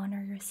want to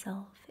honor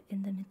yourself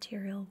in the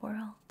material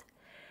world.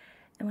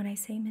 And when I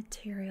say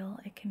material,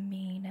 it can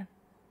mean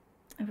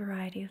a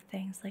variety of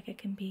things. Like it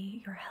can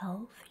be your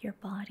health, your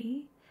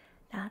body,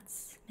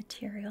 that's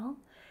material.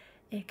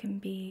 It can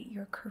be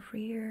your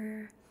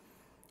career,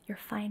 your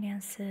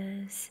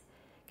finances,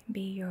 it can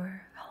be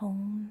your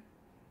home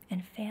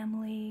and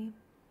family.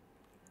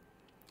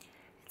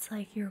 It's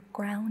like you're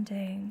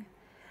grounding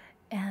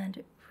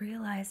and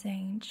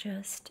realizing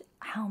just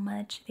how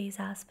much these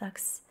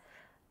aspects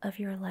of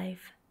your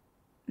life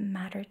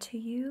matter to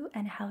you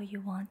and how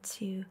you want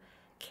to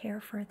care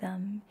for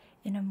them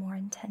in a more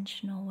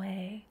intentional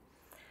way.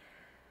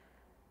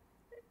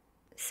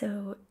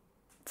 So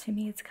to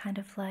me, it's kind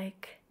of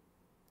like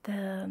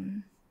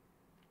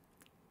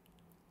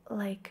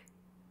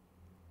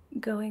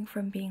going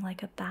from being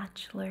like a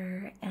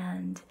bachelor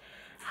and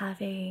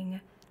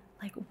having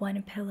like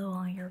one pillow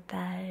on your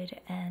bed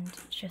and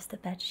just a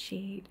bed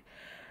sheet,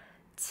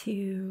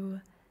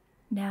 to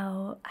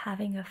now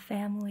having a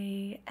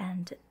family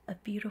and a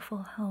beautiful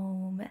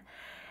home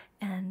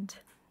and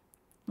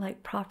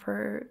like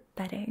proper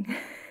bedding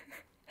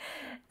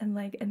and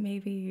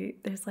maybe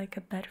there's like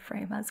a bed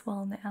frame as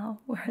well now,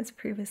 whereas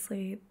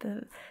previously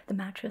the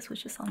mattress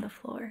was just on the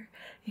floor,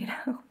 you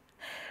know.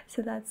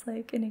 So that's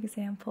like an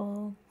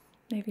example,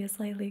 maybe a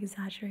slightly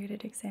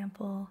exaggerated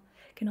example.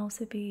 It can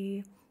also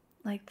be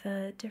like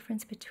the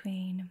difference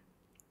between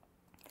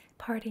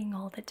partying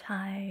all the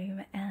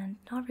time and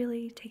not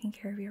really taking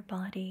care of your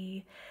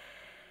body,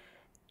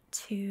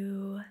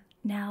 to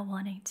now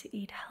wanting to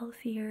eat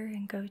healthier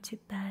and go to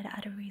bed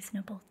at a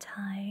reasonable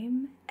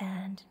time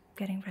and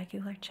getting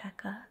regular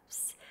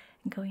checkups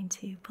and going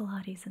to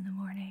Pilates in the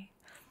morning.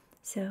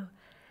 So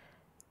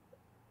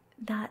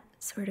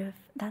that's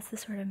the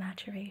sort of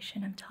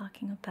maturation I'm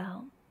talking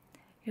about.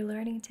 You're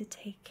learning to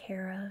take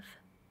care of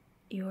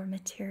your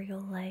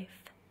material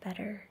life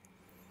better.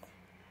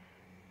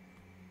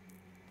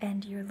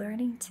 And you're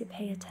learning to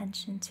pay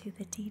attention to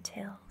the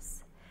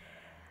details,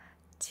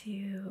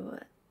 to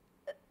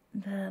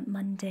the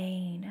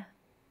mundane,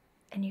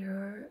 and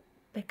you're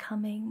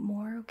becoming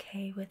more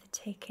okay with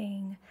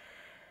taking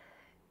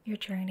your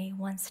journey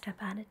one step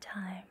at a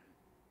time.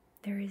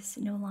 There is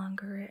no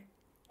longer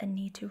a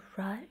need to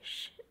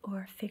rush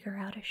or figure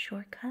out a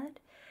shortcut.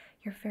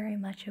 You're very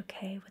much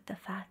okay with the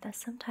fact that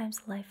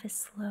sometimes life is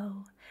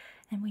slow,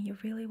 and when you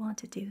really want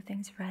to do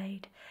things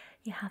right,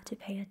 you have to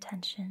pay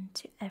attention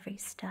to every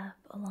step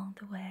along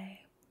the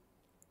way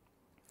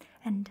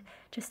and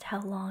just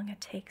how long it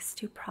takes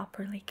to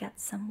properly get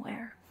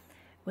somewhere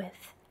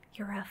with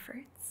your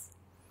efforts.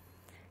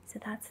 So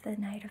that's the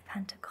Knight of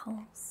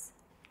Pentacles.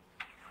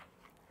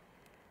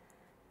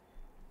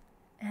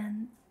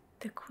 And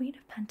the Queen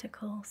of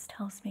Pentacles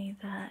tells me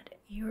that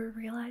you're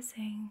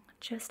realizing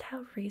just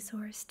how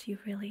resourced you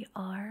really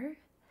are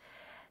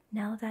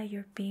now that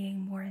you're being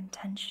more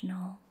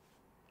intentional.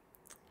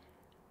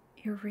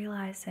 You're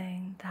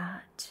realizing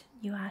that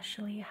you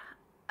actually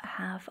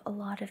have a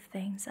lot of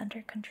things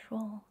under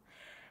control,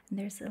 and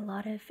there's a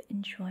lot of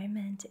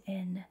enjoyment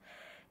in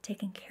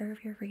taking care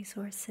of your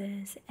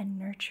resources and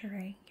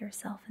nurturing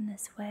yourself in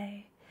this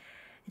way.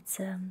 It's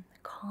a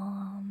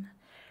calm,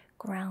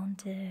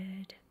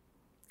 grounded,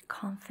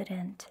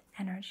 confident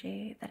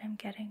energy that I'm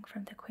getting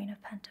from the Queen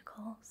of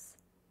Pentacles.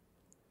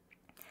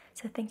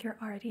 So I think you're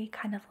already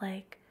kind of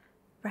like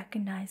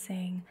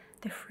recognizing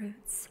the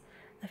fruits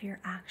of your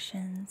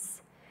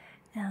actions,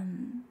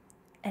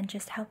 and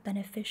just how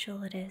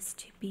beneficial it is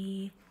to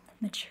be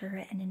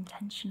mature and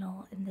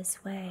intentional in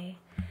this way,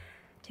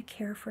 to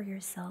care for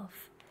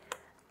yourself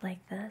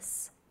like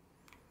this.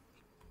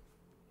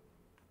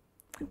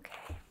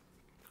 Okay,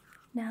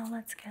 now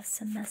let's get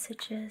some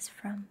messages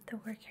from the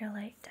Work Your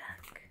Light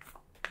deck.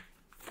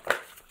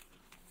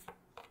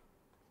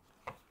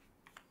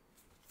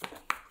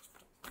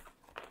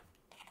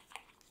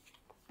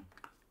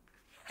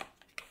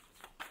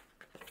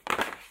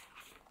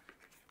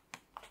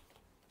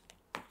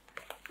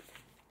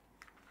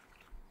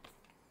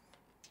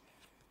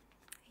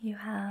 You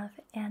have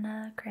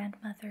Anna,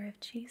 grandmother of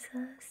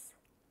Jesus,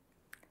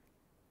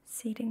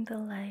 seeding the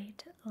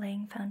light,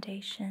 laying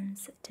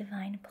foundations,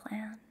 divine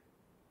plan.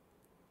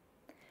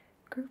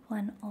 Group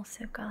 1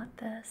 also got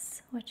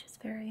this, which is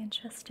very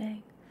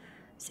interesting.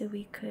 So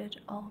we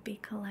could all be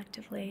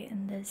collectively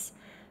in this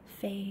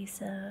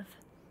phase of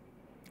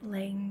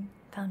laying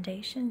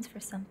foundations for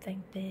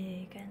something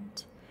big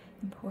and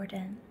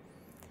important.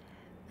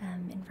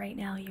 And right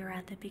now you're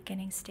at the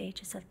beginning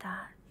stages of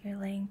that. You're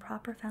laying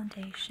proper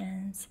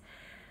foundations,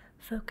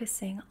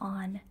 focusing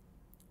on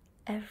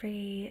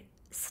every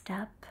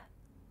step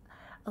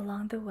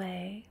along the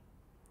way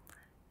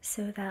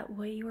so that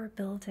what you are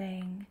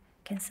building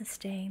can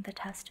sustain the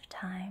test of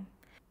time.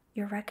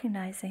 You're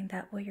recognizing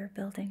that what you're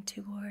building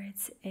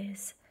towards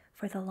is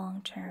for the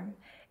long term.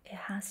 It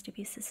has to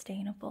be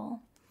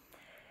sustainable.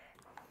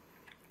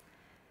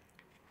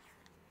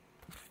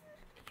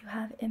 You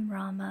have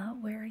Imrama.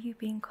 Where are you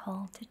being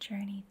called to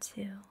journey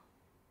to?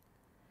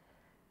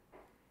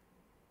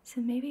 So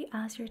maybe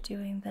as you're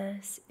doing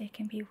this, it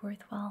can be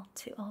worthwhile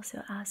to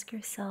also ask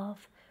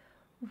yourself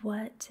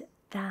what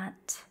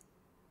that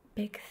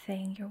big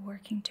thing you're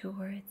working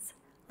towards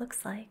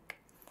looks like.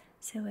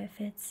 So if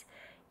it's,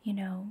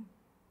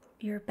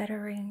 you're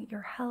bettering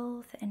your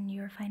health and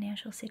your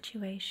financial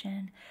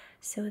situation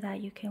so that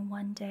you can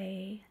one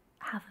day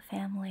have a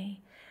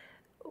family,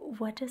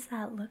 what does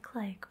that look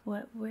like?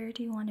 Where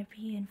do you want to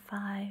be in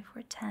 5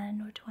 or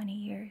 10 or 20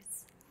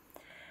 years?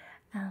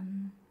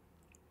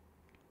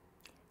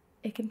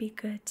 It can be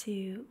good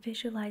to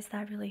visualize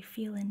that, really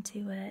feel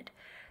into it,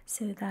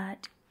 so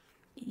that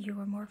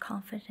you're more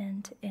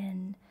confident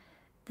in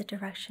the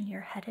direction you're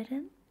headed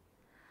in.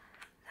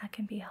 That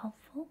can be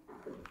helpful.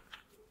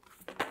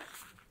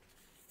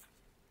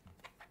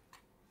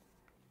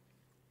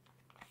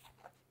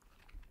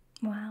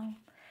 Wow,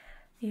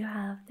 you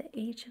have the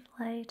Age of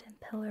Light and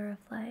Pillar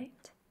of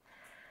Light.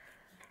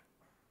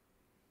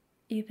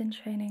 You've been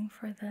training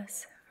for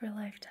this for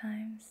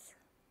lifetimes.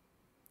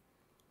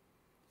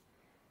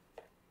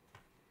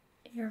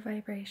 Your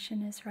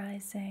vibration is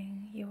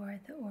rising. You are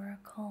the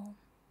Oracle.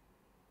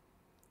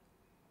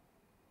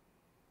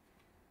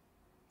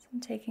 So I'm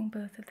taking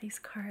both of these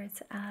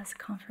cards as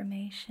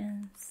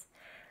confirmations.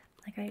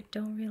 Like, I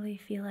don't really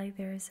feel like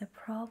there's a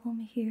problem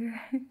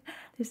here.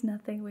 There's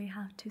nothing we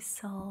have to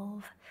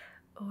solve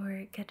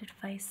or get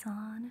advice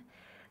on.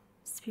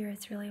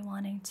 Spirit's really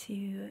wanting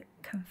to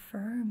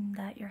confirm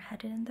that you're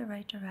headed in the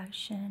right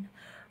direction.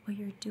 What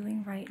you're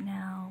doing right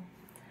now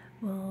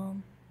will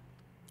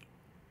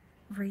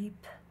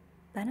reap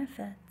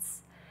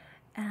benefits,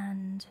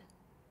 and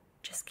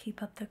just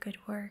keep up the good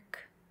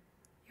work.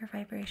 Your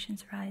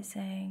vibration's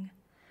rising,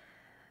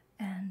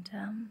 and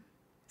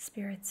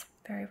Spirit's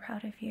very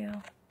proud of you.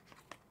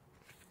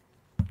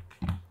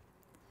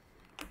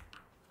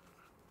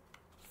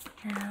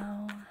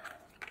 Now,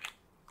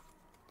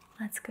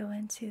 let's go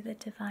into the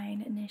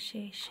Divine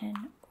Initiation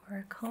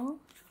Oracle.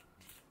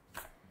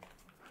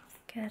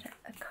 Get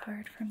a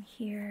card from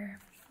here.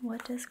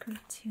 What does Group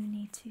 2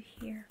 need to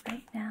hear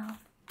right now?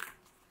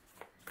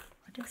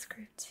 What does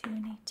Group 2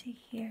 need to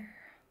hear?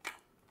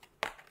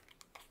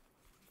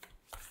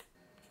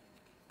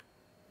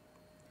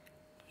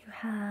 You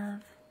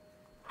have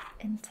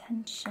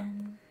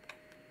intention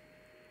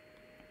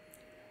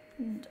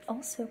and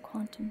also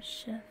quantum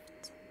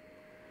shift.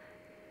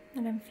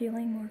 And I'm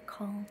feeling more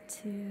called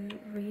to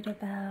read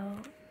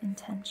about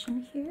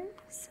intention here,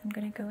 so I'm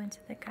going to go into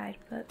the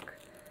guidebook.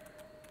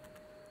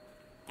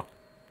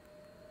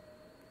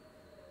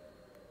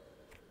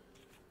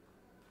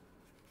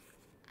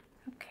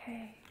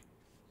 Okay.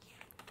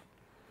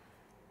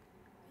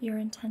 Your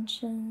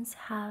intentions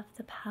have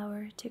the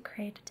power to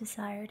create a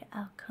desired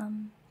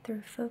outcome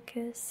through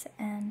focus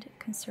and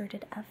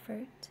concerted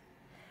effort.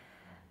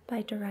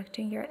 By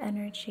directing your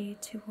energy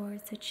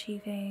towards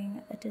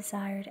achieving a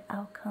desired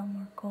outcome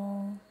or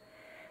goal,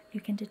 you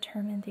can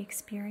determine the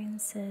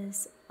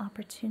experiences,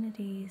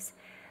 opportunities,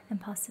 and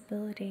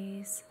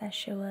possibilities that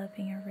show up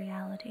in your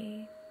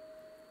reality.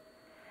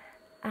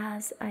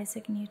 As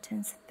Isaac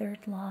Newton's third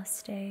law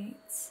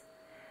states,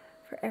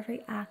 for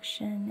every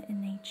action in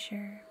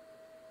nature,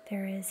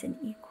 there is an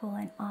equal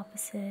and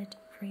opposite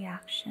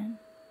reaction.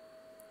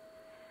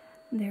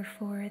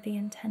 Therefore, the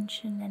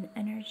intention and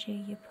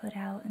energy you put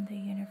out in the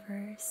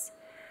universe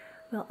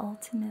will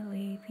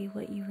ultimately be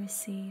what you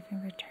receive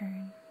in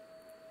return.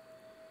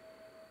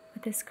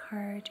 With this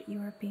card, you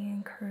are being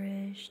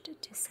encouraged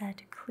to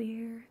set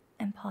clear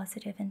and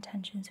positive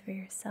intentions for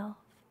yourself.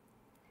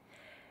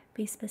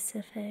 Be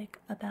specific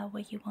about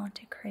what you want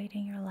to create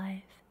in your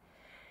life,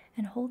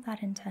 and hold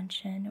that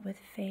intention with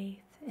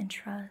faith and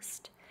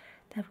trust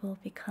that will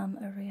become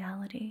a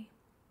reality.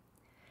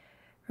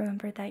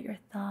 Remember that your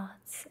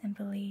thoughts and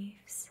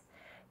beliefs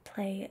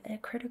play a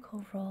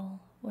critical role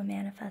when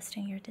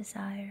manifesting your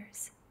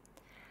desires.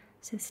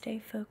 So stay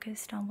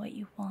focused on what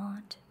you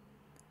want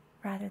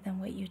rather than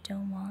what you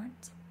don't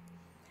want.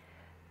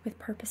 With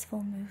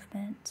purposeful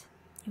movement,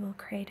 you will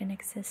create an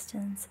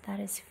existence that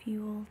is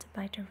fueled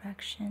by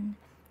direction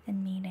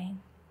and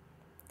meaning.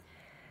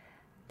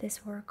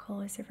 This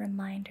oracle is a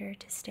reminder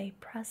to stay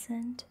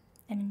present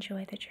and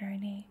enjoy the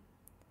journey.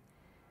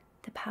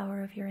 The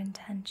power of your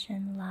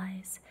intention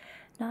lies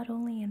not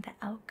only in the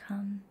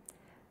outcome,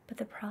 but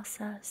the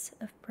process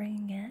of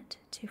bringing it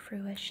to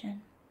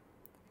fruition.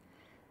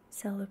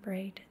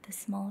 Celebrate the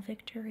small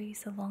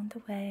victories along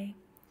the way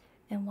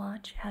and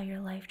watch how your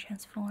life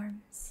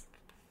transforms.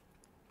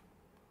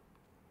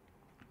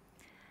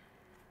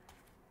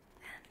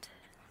 And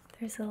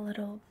there's a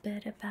little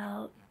bit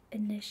about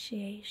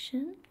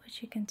initiation,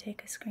 which you can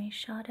take a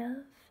screenshot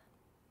of.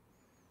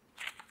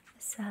 It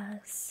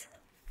says,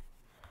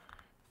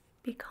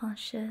 be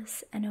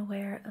conscious and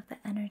aware of the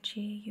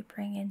energy you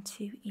bring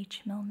into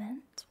each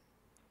moment.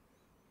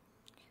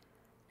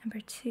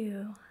 Number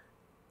 2,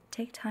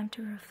 take time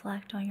to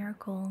reflect on your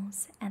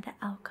goals and the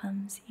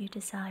outcomes you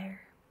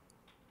desire.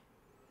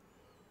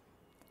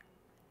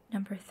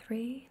 Number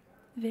 3,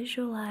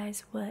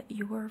 visualize what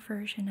your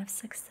version of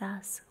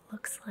success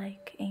looks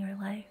like in your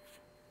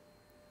life.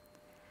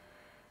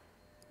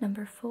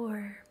 Number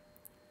 4,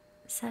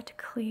 set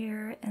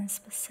clear and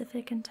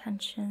specific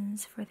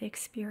intentions for the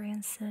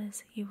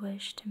experiences you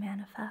wish to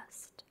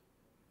manifest.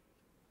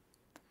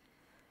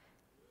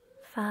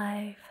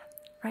 5,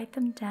 write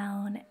them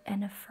down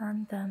and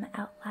affirm them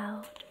out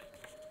loud.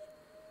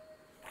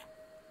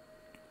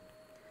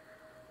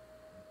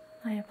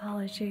 My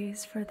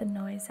apologies for the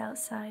noise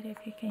outside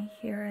if you can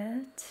hear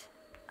it.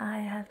 I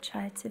have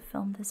tried to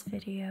film this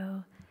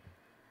video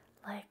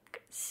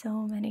like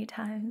so many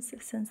times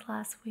since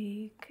last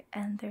week,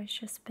 and there's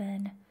just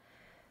been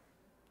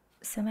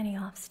so many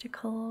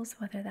obstacles,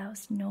 whether that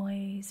was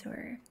noise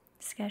or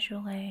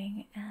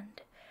scheduling,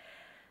 and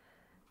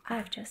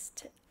I've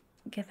just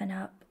given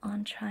up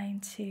on trying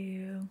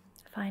to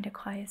find a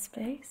quiet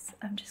space.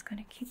 I'm just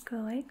going to keep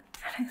going,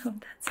 and I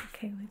hope that's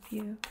okay with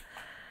you.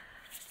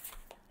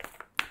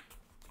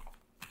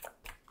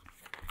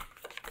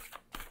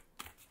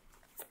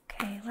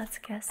 Okay, let's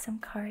get some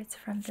cards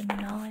from the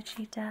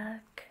Numerology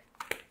deck.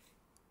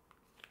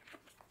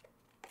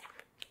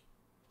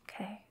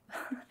 Okay.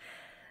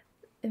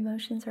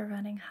 Emotions are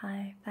running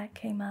high. That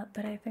came up,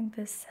 but I think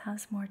this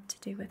has more to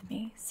do with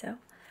me, so I'm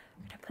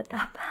going to put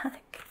that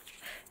back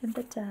in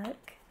the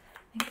deck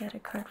and get a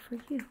card for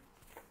you.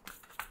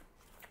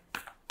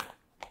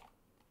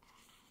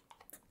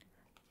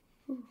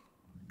 Ooh,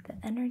 the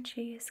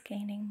energy is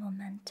gaining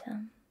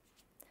momentum.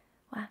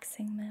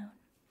 Waxing moon.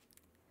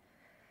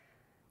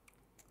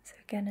 So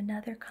again,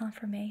 another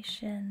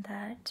confirmation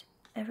that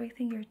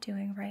everything you're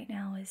doing right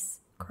now is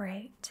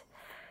Great.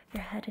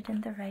 You're headed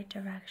in the right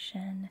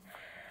direction.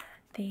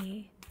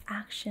 The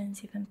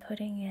actions you've been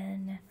putting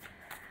in,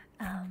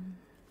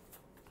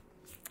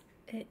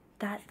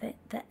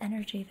 the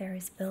energy there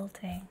is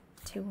building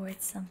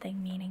towards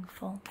something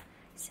meaningful.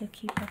 So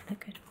keep up the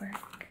good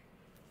work.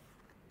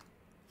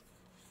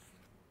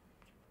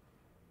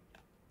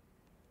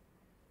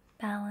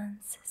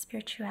 Balance,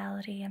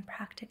 spirituality, and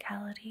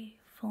practicality.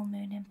 Full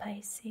moon in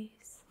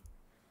Pisces.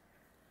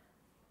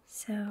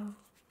 So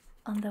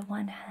on the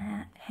one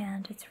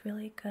hand, it's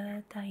really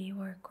good that you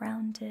are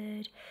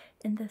grounded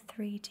in the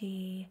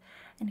 3D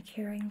and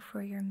caring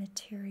for your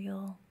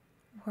material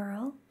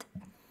world.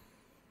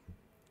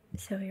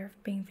 So you're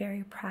being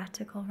very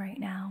practical right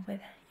now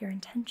with your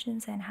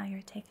intentions and how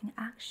you're taking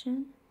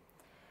action.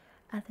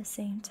 At the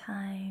same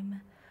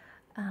time,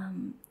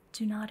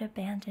 do not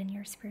abandon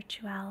your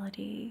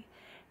spirituality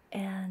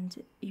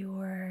and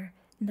your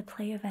in the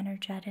play of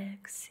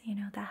energetics,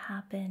 that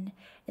happen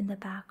in the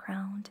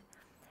background.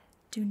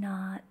 Do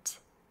not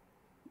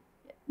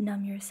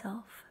numb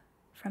yourself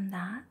from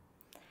that.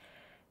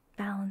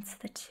 Balance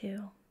the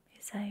two.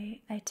 Because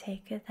I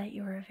take it that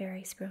you're a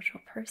very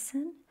spiritual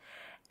person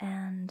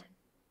and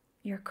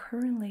you're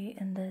currently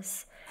in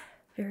this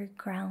very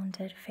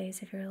grounded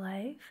phase of your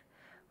life,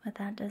 but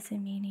that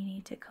doesn't mean you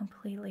need to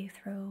completely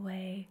throw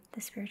away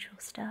the spiritual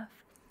stuff.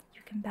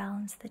 You can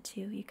balance the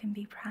two. You can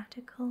be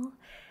practical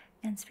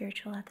and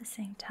spiritual at the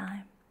same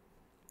time.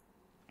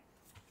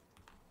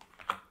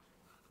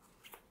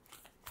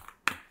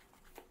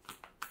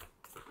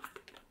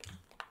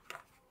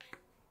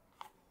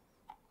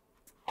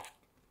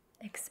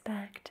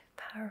 Expect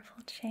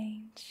powerful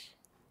change.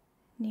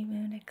 New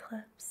moon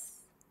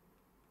eclipse.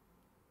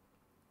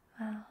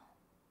 Wow.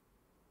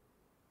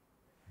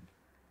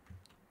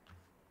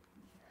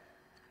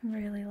 I'm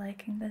really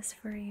liking this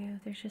for you.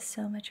 There's just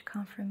so much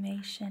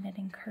confirmation and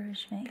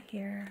encouragement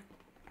here.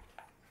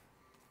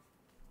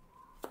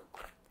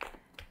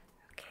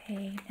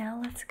 Okay, now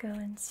let's go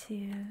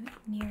into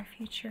near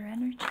future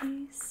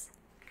energies.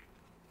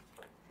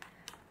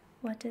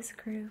 What does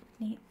group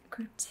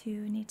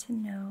 2 need to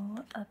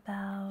know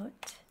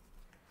about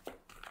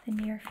the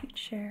near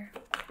future?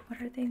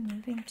 What are they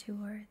moving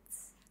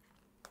towards?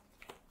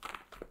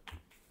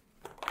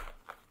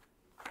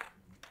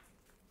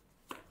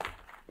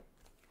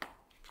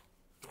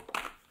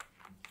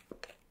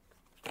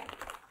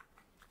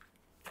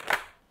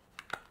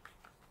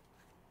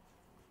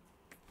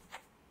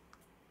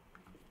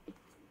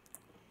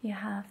 You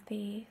have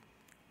the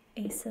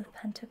Ace of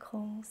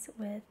Pentacles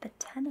with the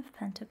 10 of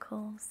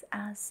Pentacles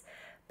as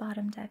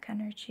bottom deck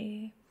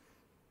energy.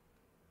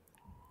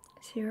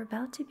 So you're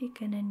about to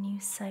begin a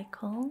new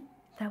cycle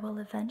that will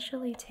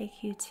eventually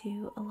take you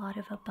to a lot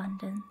of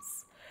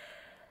abundance.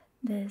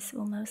 This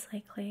will most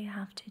likely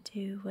have to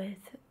do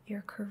with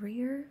your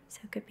career.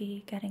 So it could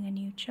be getting a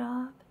new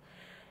job.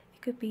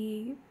 It could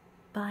be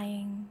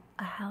buying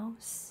a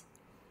house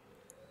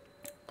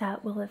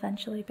that will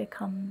eventually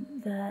become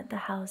the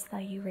house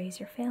that you raise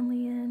your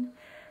family in.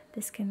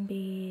 This can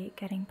be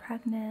getting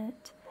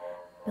pregnant,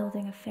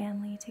 building a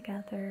family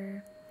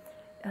together,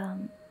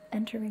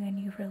 entering a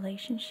new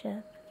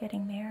relationship,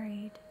 getting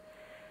married.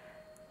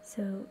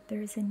 So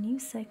there's a new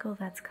cycle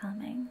that's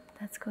coming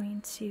that's going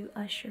to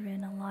usher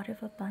in a lot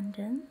of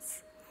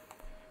abundance,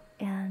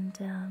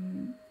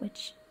 and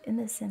which in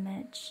this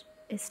image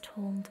is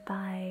told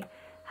by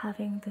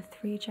having the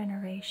 3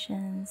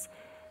 generations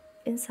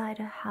inside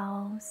a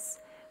house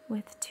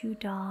with 2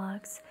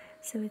 dogs.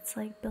 So it's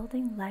like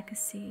building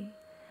legacy,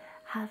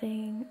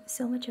 having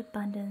so much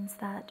abundance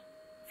that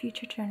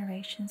future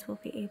generations will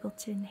be able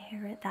to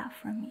inherit that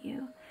from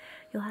you.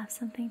 You'll have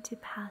something to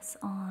pass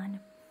on.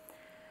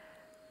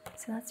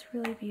 So that's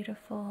really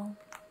beautiful.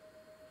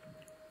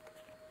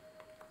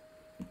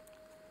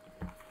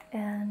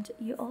 And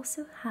you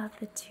also have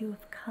the 2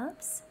 of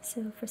Cups.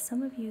 So for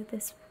some of you,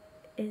 this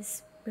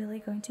is really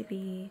going to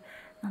be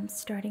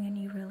starting a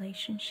new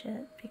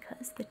relationship,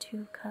 because the 2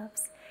 of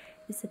Cups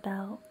is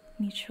about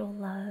mutual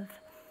love,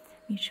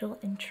 mutual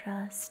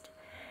interest.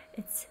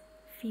 It's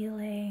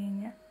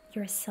feeling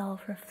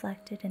yourself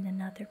reflected in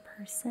another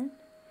person.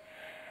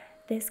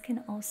 This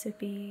can also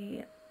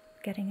be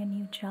getting a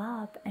new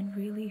job and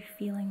really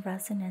feeling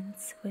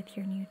resonance with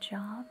your new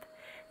job.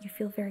 You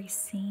feel very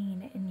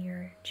seen in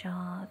your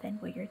job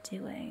and what you're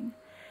doing.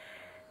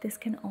 This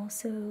can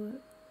also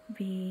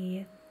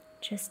be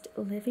just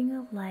living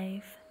a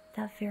life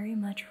that very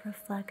much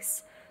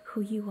reflects who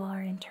you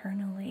are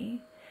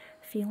internally,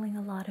 feeling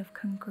a lot of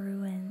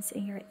congruence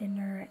in your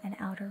inner and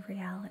outer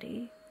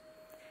reality.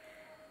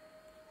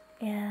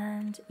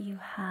 And you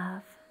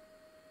have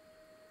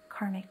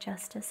karmic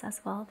justice as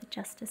well, the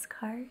Justice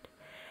card.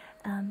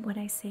 When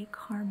I say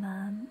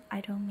karma, I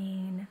don't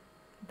mean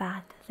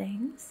bad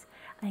things.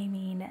 I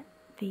mean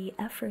the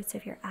efforts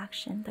of your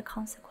action, the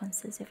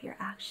consequences of your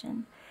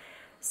action.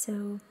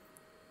 So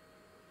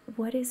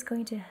what is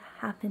going to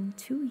happen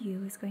to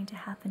you is going to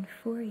happen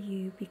for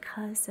you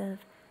because of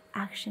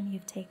action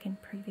you've taken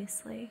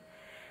previously.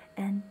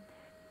 And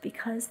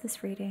because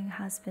this reading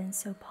has been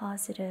so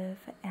positive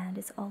and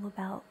it's all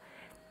about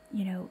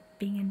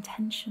being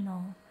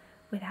intentional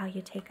with how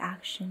you take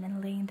action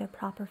and laying the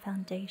proper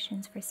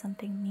foundations for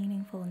something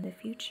meaningful in the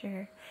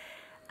future.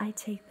 I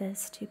take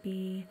this to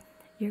be,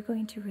 you're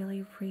going to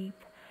really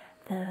reap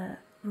the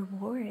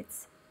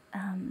rewards,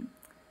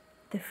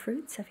 the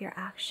fruits of your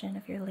action,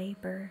 of your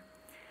labor,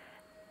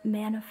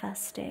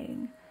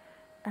 manifesting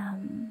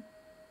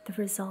the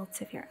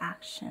results of your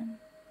action.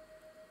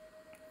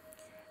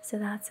 So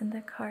that's in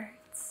the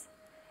cards.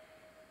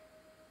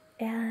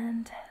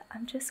 And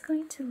I'm just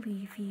going to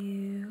leave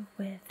you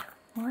with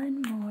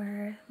one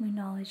more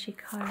Moonology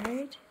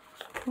card,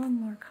 one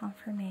more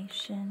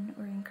confirmation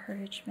or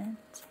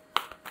encouragement.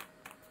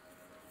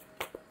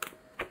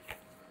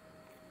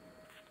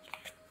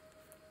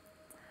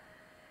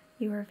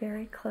 You are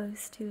very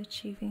close to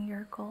achieving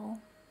your goal.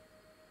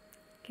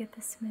 Get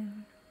this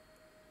moon.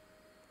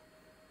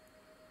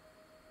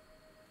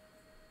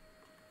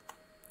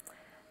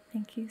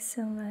 Thank you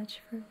so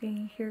much for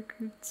being here,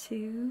 Group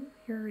 2.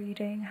 Your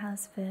reading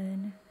has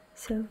been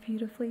so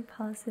beautifully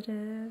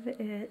positive.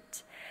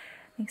 It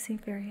makes me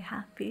very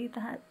happy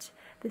that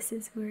this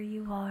is where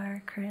you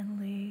are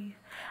currently.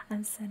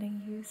 I'm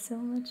sending you so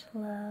much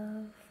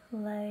love,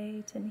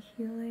 light, and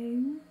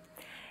healing.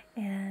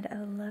 And I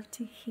would love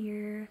to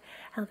hear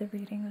how the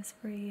reading was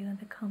for you in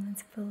the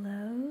comments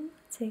below.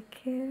 Take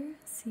care.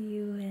 See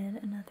you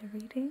in another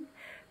reading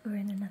or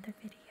in another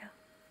video.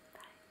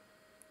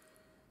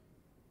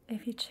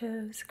 If you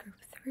chose Group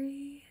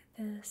 3,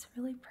 this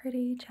really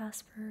pretty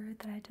jasper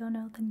that I don't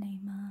know the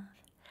name of,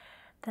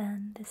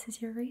 then this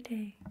is your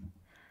reading.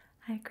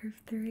 Hi Group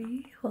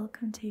 3,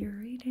 welcome to your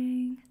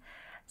reading.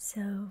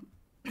 So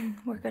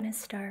we're going to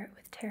start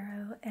with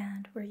tarot,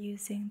 and we're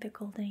using the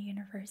Golden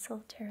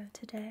Universal Tarot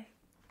today.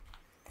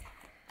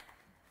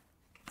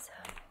 So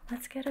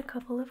let's get a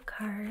couple of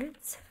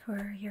cards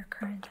for your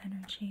current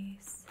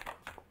energies.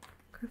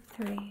 Group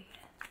 3,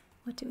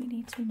 what do we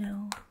need to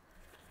know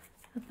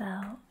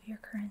about your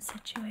current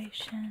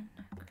situation?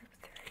 Group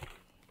 3.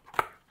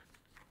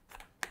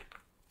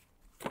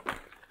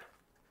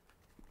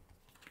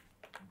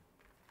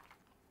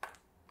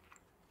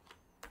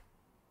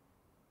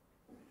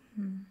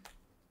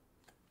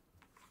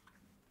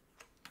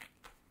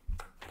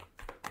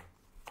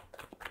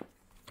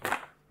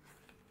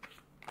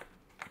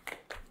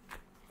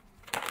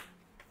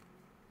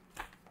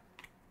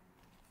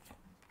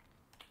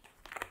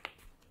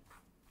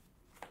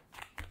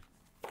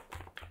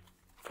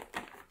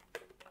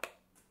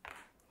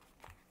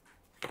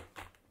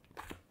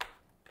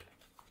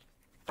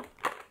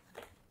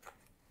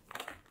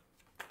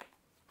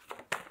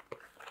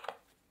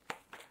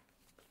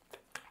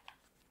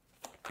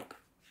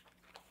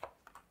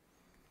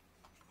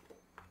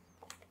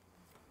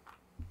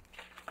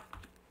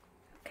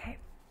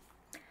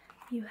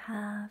 You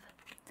have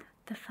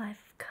the 5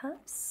 of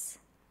Cups,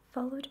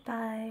 followed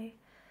by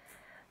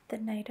the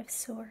Knight of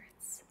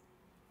Swords,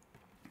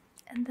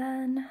 and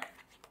then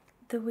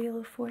the Wheel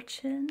of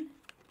Fortune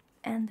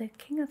and the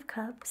King of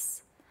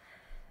Cups.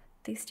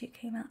 These two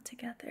came out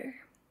together.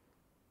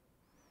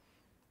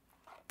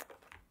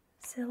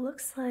 So it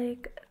looks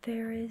like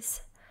there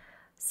is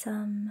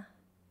some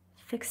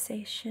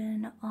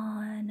fixation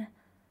on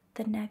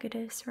the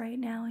negatives right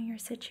now in your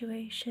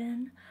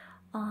situation,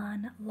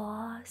 on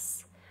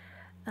loss,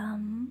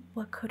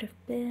 what could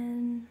have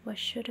been, what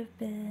should have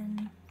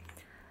been.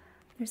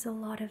 There's a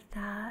lot of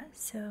that.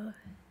 So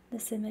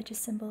this image is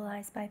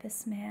symbolized by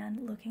this man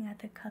looking at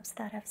the cups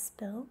that have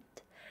spilled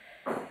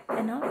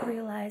and not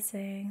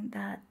realizing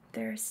that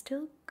there are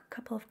still a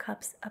couple of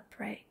cups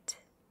upright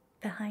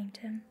behind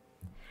him.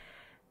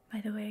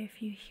 By the way,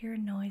 if you hear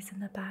noise in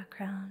the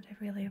background, I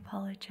really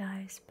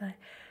apologize, but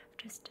I've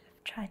just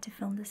tried to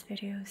film this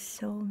video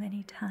so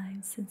many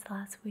times since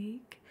last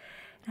week,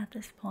 and at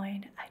this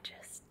point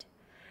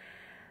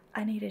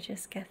I need to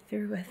just get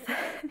through with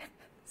it.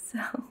 So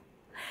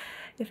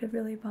if it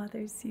really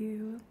bothers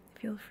you,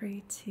 feel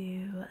free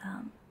to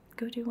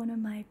go to one of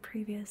my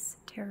previous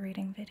tarot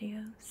reading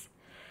videos.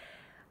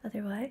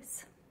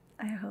 Otherwise,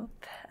 I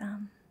hope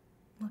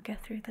we'll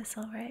get through this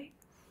all right.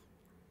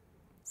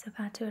 So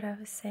back to what I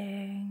was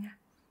saying,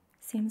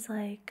 seems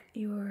like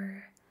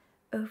you're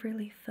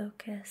overly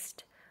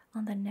focused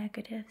on the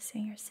negatives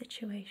in your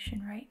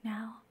situation right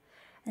now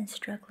and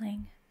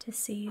struggling to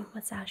see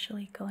what's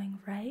actually going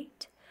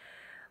right,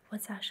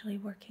 what's actually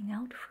working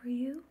out for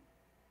you.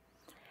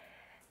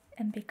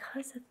 And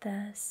because of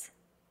this,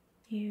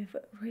 you've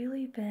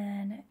really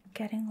been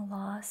getting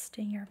lost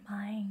in your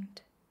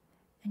mind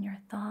and your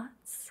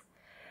thoughts.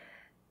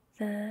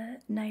 The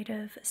Knight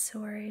of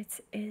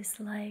Swords is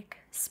like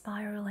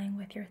spiraling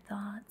with your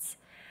thoughts,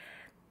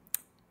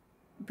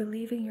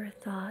 believing your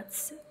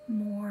thoughts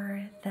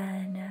more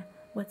than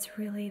what's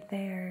really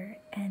there.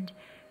 And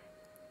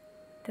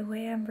the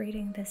way I'm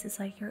reading this is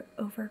like you're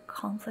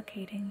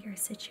overcomplicating your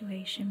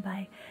situation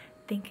by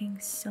thinking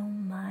so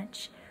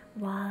much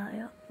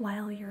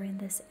while you're in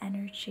this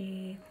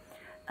energy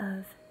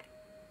of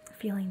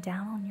feeling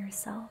down on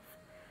yourself.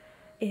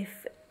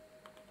 If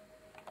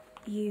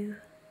you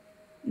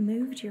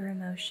moved your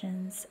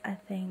emotions, I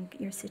think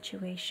your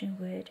situation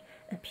would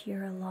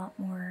appear a lot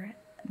more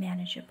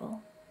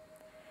manageable.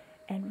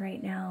 And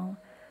right now,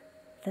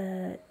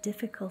 the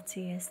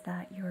difficulty is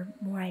that you're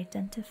more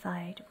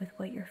identified with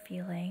what you're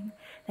feeling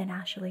than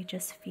actually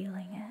just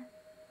feeling it.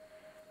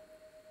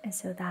 And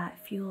so that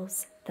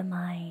fuels the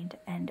mind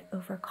and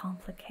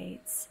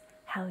overcomplicates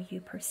how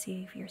you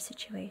perceive your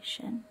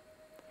situation.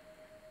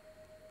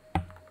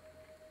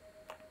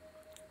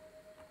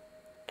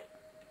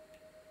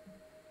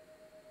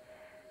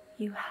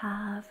 You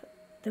have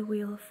the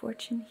Wheel of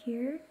Fortune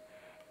here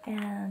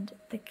and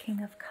the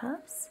King of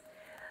Cups,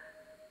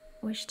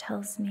 which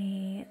tells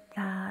me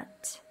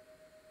that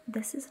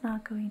this is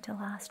not going to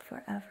last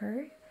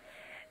forever.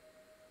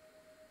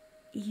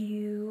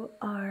 You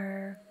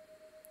are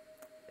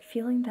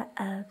feeling the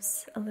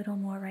ebbs a little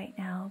more right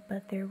now,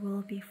 but there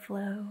will be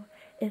flow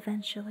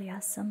eventually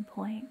at some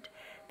point.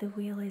 The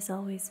wheel is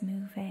always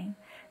moving,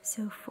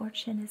 so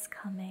fortune is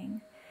coming,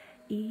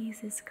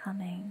 ease is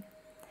coming.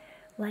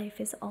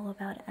 Life is all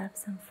about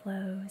ebbs and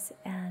flows,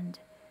 and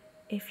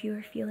if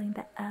you're feeling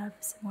the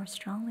ebbs more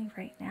strongly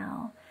right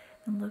now,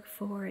 then look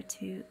forward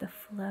to the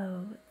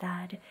flow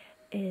that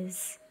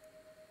is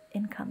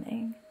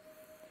incoming.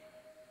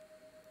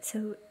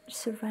 So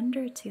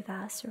surrender to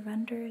that,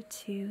 surrender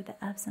to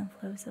the ebbs and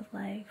flows of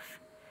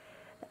life,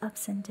 the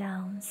ups and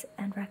downs,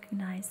 and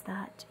recognize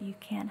that you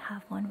can't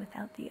have one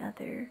without the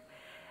other.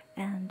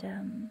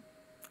 And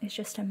it's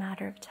just a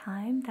matter of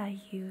time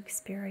that you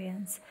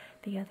experience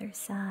the other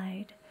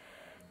side,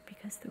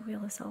 because the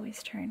wheel is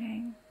always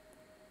turning.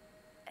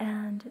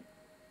 And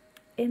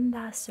in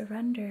that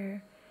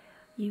surrender,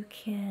 you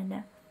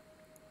can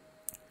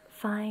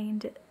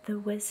find the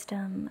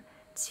wisdom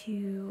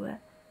to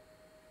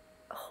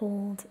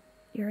hold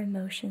your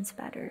emotions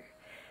better.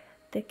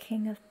 The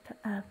King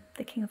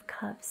of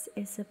Cups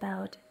is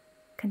about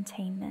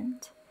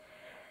containment,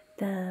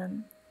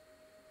 the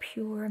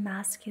pure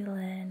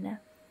masculine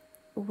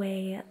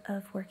way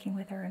of working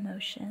with our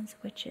emotions,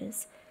 which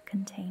is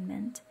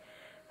containment,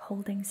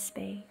 holding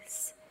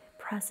space,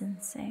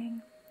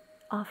 presencing,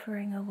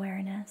 offering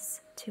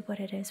awareness to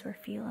what it is we're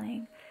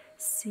feeling,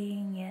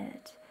 seeing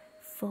it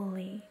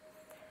fully.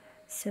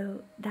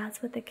 So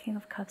that's what the King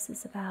of Cups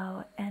is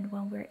about, and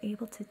when we're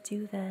able to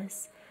do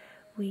this,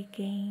 we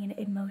gain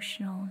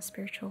emotional and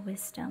spiritual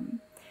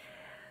wisdom.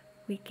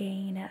 We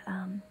gain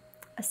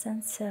a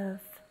sense of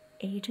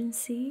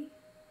agency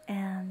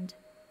and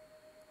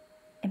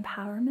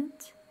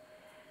empowerment.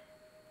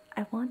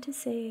 I want to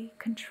say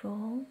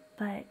control,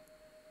 but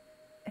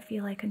I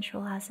feel like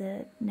control has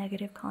a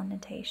negative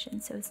connotation,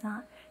 so it's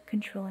not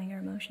controlling your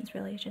emotions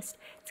really, it's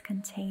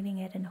containing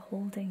it and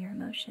holding your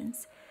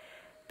emotions.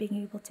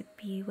 Being able to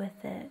be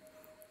with it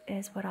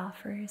is what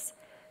offers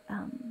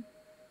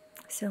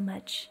so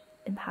much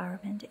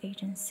empowerment,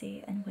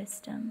 agency, and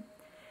wisdom.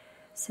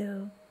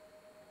 So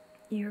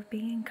you're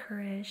being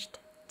encouraged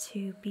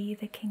to be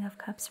the King of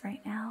Cups right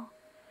now.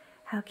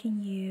 How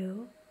can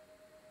you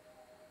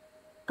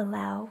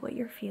allow what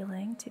you're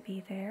feeling to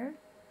be there?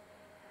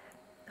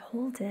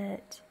 Hold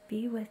it,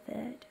 be with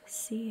it,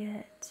 see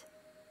it,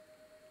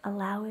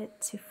 allow it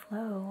to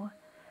flow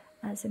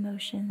as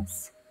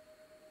emotions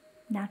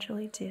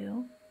naturally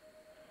do,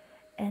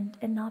 and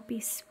not be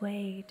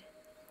swayed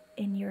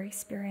in your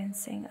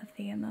experiencing of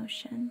the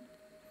emotion.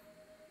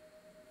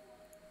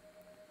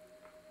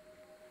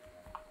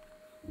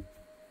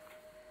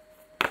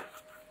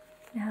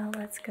 Now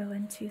let's go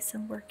into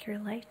some Work Your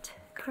Light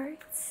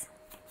cards.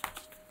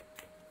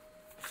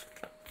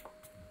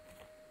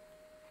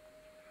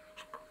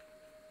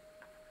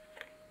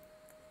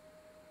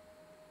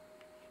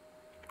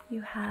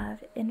 You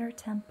have Inner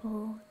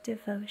Temple,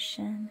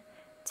 Devotion,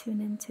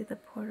 tune into the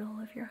portal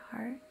of your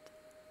heart.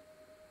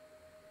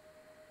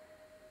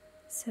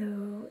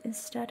 So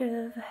instead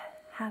of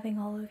having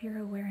all of your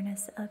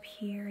awareness up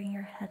here in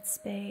your head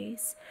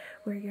space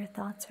where your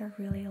thoughts are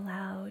really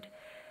loud,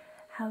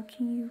 how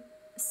can you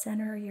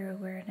center your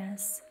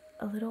awareness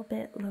a little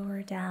bit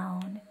lower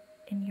down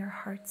in your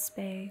heart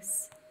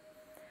space,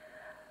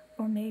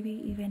 or maybe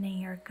even in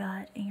your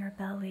gut, in your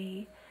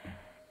belly?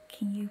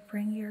 Can you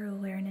bring your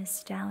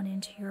awareness down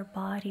into your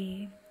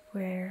body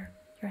where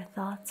your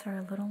thoughts are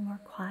a little more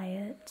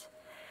quiet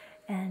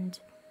and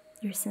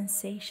your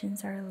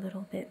sensations are a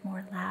little bit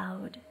more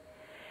loud?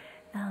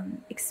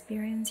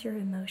 Experience your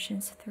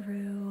emotions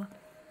through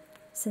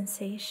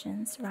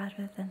sensations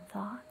rather than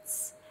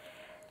thoughts.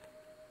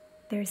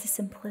 There's a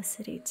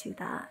simplicity to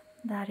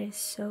that is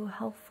so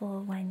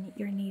helpful when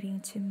you're needing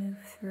to move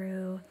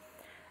through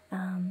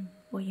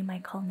what you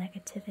might call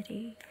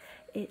negativity.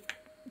 It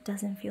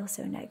doesn't feel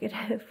so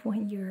negative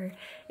when you're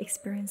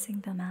experiencing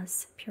them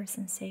as pure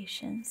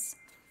sensations.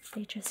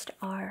 They just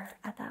are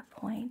at that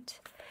point.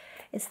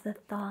 It's the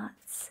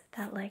thoughts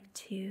that like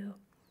to,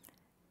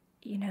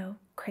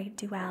 create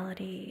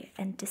duality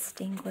and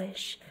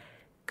distinguish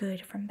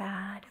good from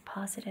bad,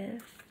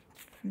 positive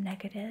from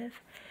negative.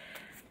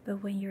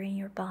 But when you're in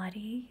your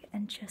body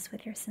and just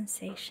with your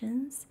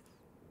sensations,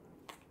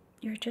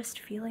 you're just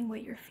feeling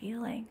what you're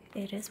feeling.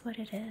 It is what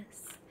it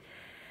is.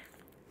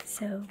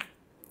 So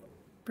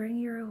bring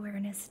your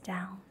awareness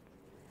down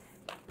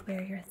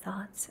where your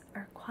thoughts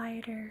are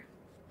quieter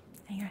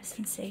and your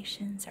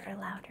sensations are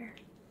louder.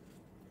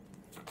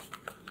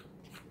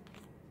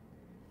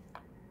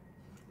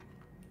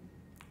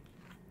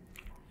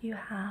 You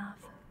have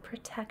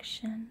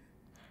protection.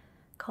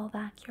 Call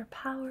back your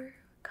power.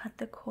 Cut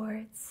the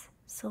cords.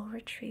 Soul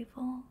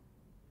retrieval.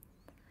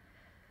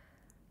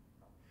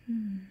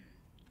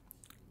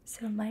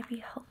 So it might be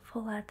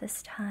helpful at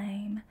this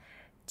time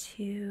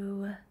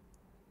to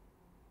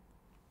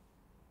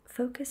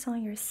focus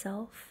on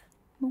yourself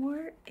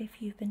more if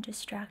you've been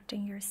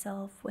distracting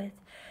yourself with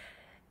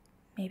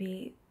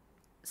maybe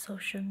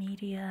social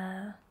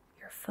media,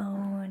 your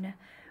phone,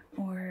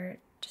 or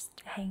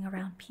just hang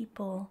around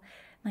people.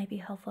 It might be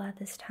helpful at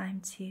this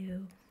time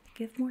to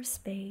give more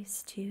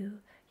space to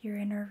your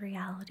inner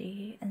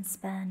reality and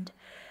spend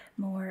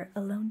more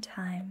alone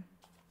time.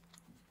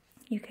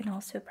 You can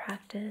also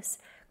practice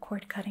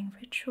cord cutting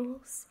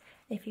rituals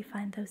if you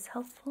find those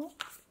helpful.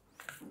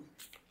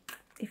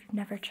 If you've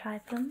never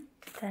tried them,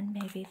 then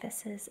maybe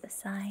this is a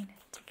sign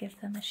to give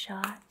them a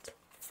shot.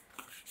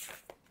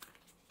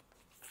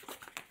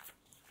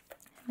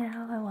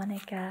 Now I want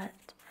to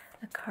get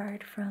a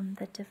card from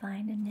the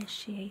Divine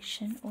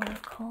Initiation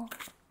Oracle.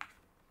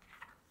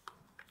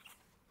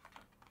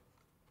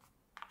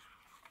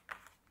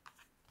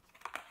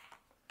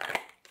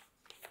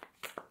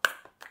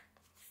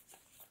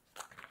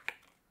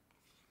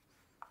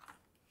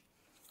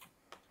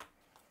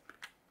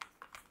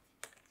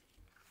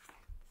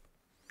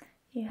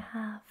 You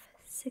have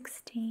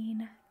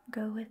 16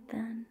 go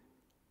within.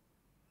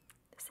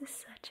 This is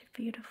such a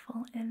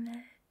beautiful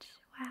image.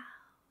 Wow.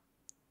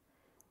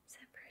 So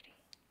pretty.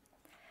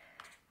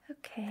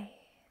 Okay,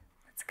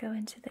 let's go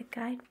into the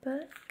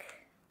guidebook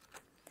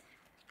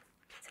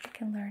so we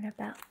can learn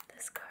about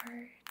this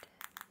card.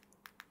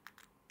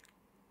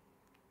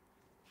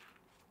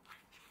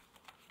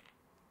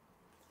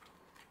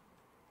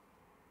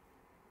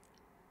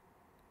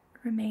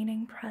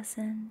 Remaining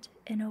present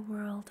in a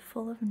world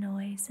full of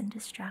noise and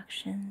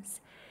distractions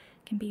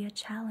can be a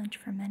challenge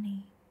for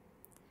many.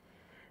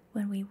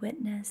 When we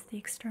witness the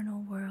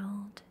external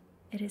world,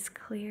 it is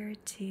clear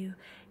to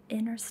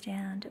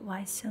understand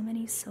why so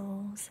many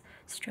souls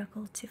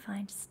struggle to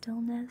find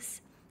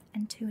stillness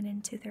and tune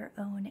into their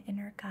own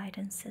inner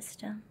guidance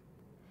system.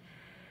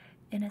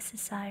 In a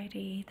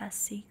society that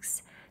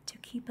seeks to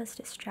keep us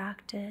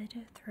distracted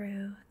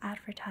through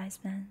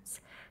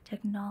advertisements,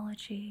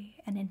 technology,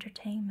 and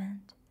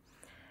entertainment,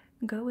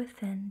 go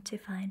within to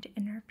find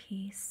inner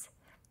peace.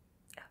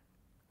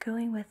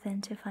 Going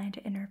within to find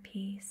inner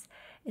peace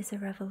is a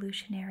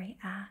revolutionary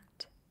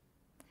act.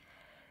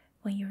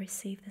 When you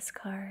receive this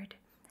card,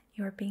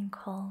 you are being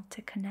called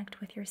to connect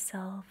with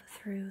yourself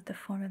through the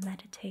form of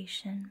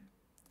meditation.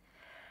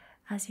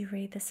 As you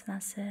read this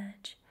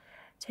message,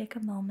 take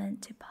a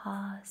moment to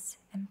pause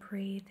and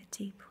breathe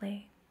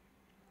deeply.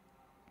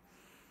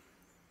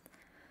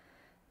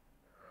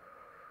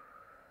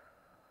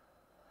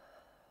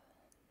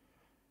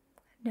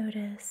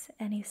 Notice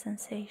any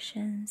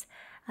sensations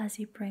as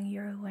you bring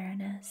your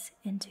awareness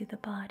into the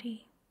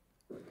body.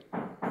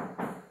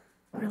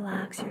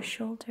 Relax your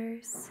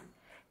shoulders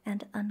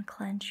and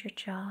unclench your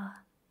jaw.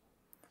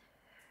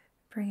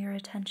 Bring your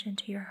attention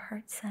to your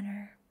heart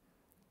center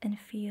and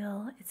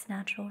feel its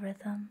natural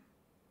rhythm.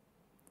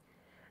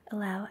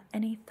 Allow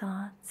any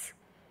thoughts,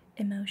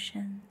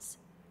 emotions,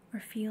 or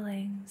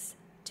feelings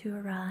to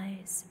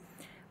arise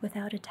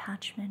without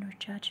attachment or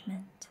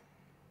judgment.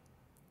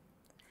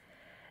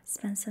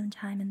 Spend some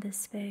time in this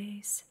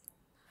space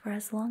for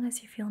as long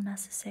as you feel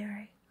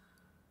necessary.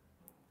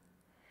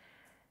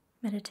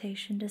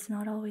 Meditation does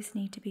not always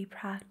need to be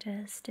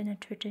practiced in a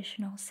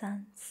traditional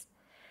sense.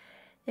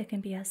 It can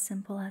be as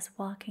simple as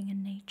walking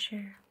in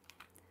nature,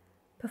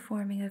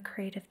 performing a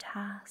creative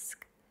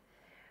task,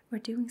 or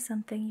doing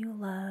something you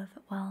love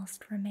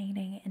whilst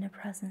remaining in a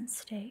present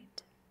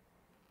state.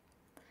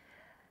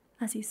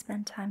 As you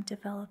spend time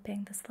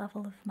developing this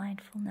level of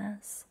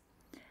mindfulness,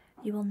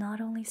 you will not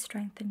only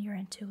strengthen your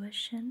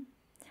intuition,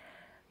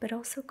 but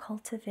also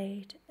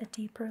cultivate a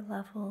deeper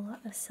level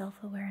of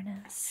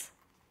self-awareness.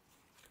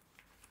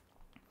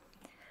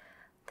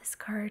 This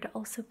card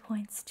also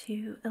points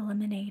to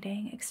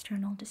eliminating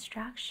external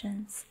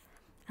distractions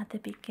at the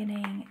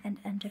beginning and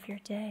end of your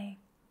day.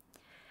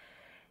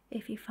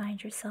 If you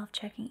find yourself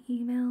checking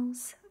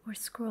emails or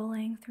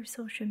scrolling through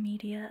social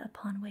media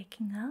upon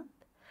waking up,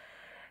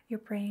 your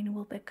brain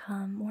will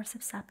become more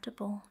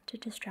susceptible to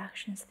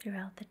distractions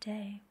throughout the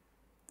day.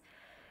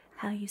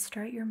 How you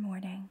start your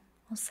morning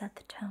will set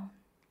the tone,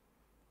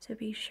 so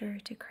be sure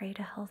to create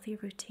a healthy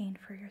routine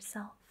for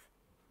yourself.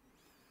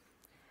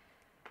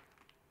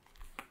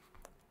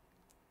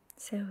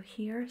 So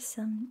here are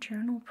some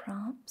journal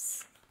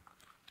prompts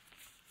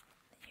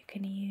that you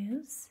can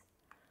use.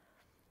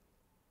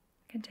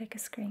 You can take a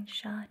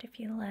screenshot if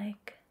you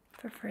like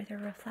for further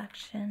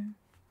reflection.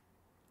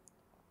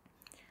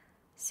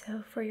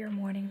 So for your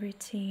morning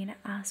routine,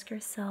 ask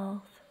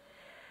yourself,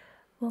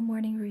 what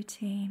morning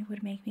routine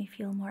would make me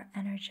feel more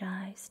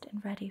energized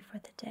and ready for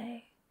the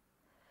day?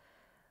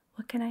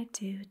 What can I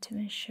do to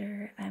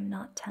ensure I'm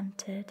not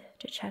tempted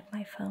to check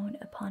my phone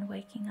upon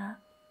waking up?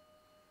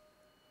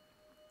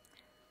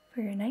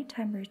 For your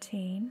nighttime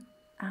routine,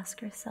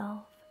 ask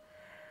yourself,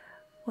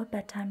 what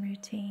bedtime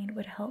routine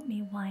would help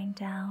me wind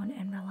down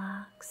and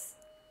relax?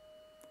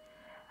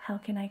 How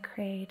can I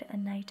create a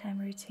nighttime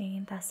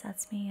routine that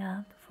sets me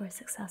up for a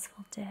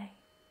successful day?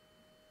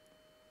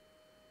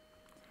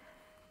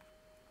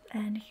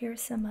 And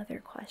here's some other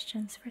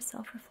questions for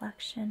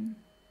self-reflection.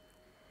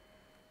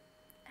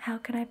 How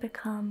can I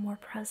become more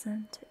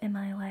present in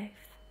my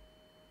life?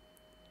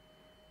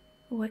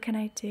 What can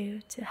I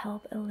do to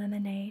help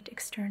eliminate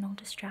external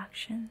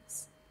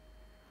distractions?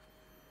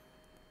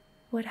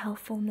 What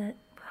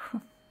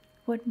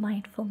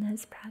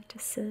mindfulness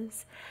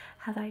practices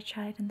have I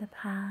tried in the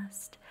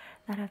past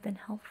that have been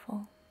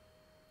helpful?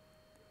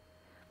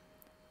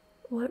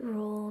 What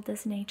role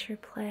does nature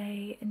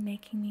play in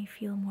making me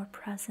feel more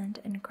present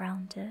and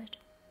grounded?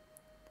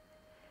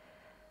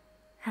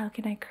 How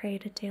can I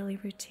create a daily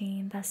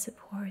routine that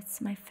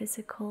supports my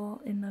physical,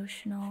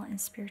 emotional,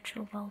 and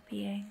spiritual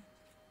well-being?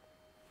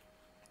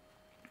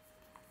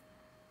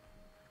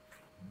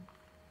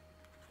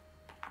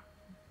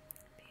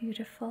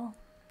 Beautiful.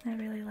 I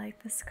really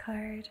like this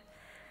card.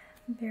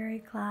 I'm very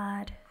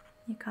glad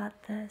you got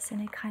this,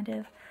 and it kind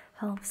of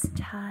helps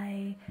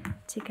tie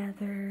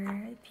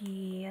together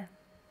the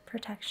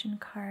protection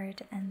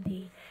card and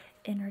the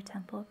inner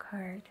temple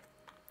card.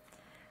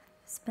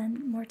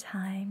 Spend more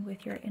time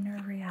with your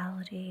inner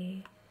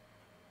reality.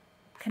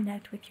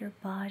 Connect with your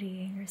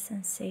body and your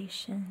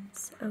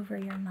sensations over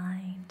your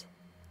mind.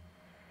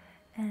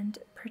 And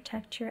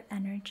protect your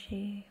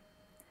energy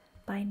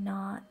by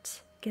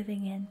not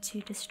giving in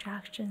to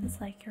distractions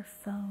like your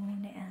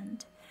phone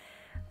and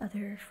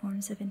other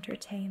forms of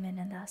entertainment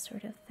and that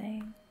sort of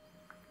thing.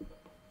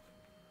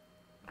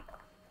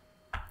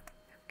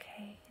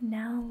 Okay,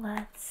 now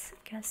let's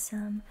get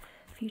some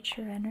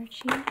future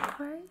energy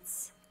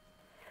cards.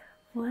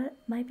 What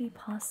might be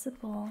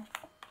possible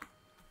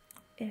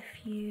if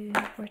you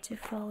were to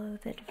follow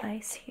the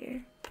advice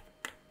here?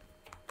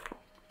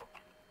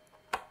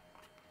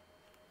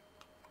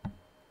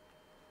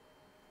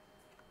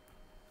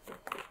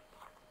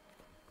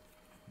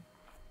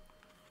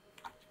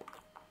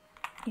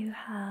 You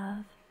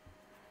have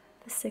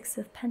the Six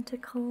of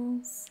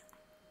Pentacles,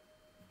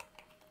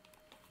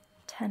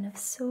 Ten of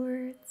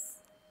Swords,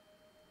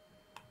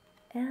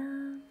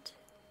 and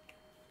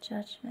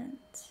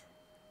Judgment.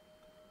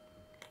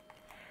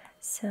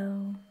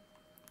 So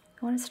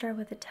I want to start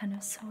with the Ten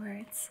of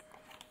Swords.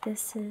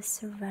 This is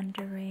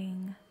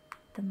surrendering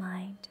the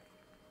mind,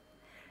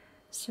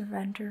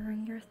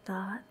 surrendering your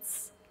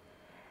thoughts,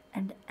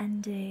 and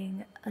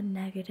ending a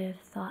negative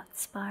thought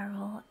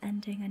spiral,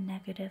 ending a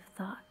negative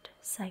thought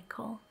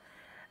cycle,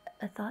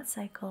 a thought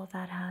cycle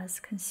that has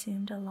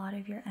consumed a lot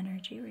of your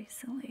energy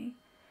recently.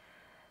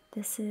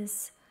 This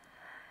is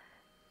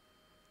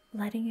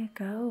letting it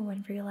go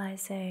and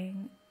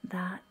realizing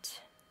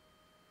that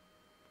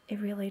it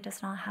really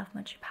does not have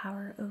much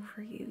power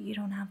over you. You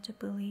don't have to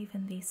believe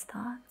in these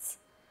thoughts.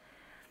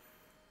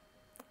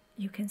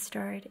 You can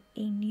start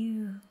a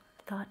new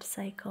thought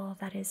cycle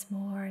that is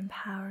more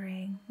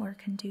empowering, more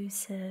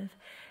conducive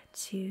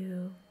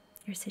to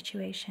your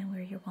situation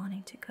where you're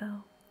wanting to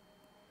go.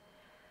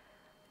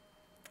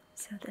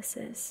 So this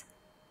is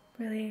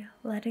really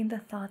letting the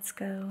thoughts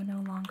go,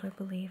 no longer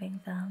believing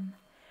them,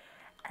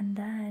 and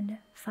then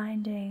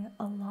finding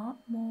a lot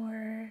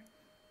more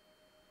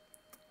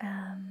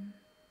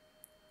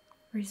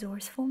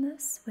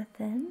resourcefulness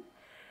within,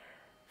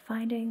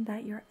 finding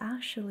that you're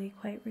actually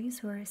quite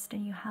resourced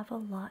and you have a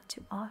lot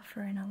to offer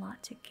and a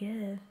lot to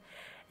give,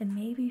 and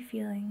maybe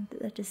feeling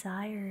the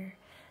desire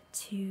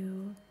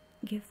to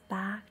give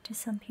back to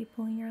some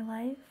people in your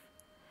life.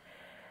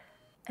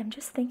 I'm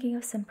just thinking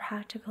of some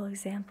practical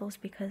examples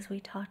because we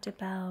talked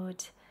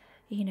about,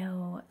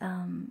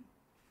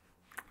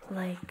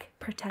 like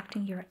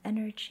protecting your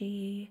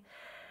energy,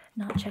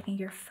 not checking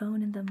your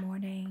phone in the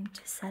morning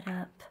to set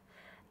up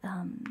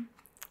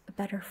a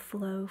better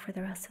flow for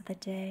the rest of the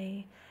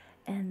day.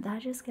 And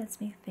that just gets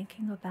me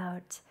thinking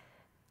about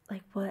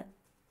like what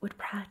would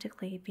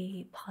practically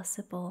be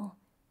possible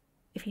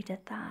if you did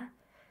that.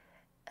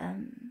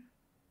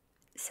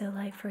 So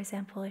like, for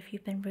example, if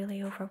you've been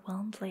really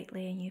overwhelmed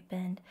lately and you've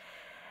been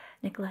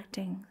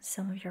neglecting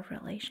some of your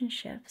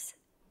relationships,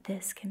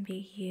 this can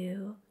be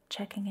you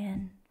checking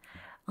in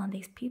on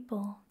these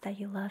people that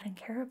you love and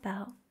care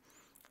about,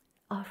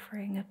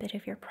 offering a bit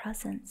of your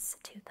presence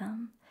to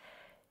them,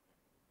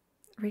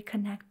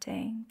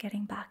 reconnecting,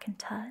 getting back in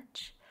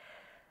touch.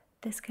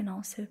 This can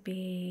also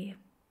be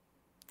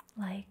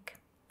like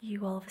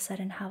you all of a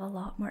sudden have a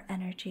lot more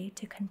energy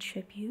to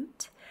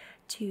contribute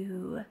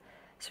to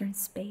certain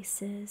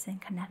spaces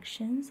and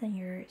connections, and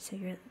you're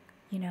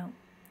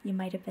you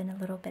might have been a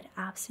little bit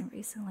absent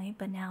recently,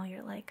 but now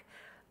you're like,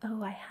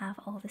 oh, I have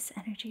all this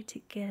energy to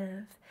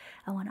give.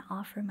 I want to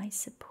offer my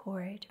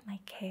support, my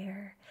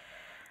care,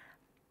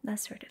 that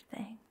sort of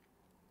thing.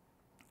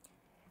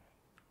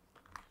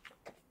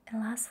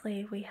 And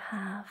lastly, we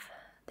have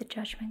the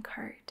Judgment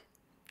card.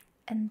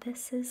 And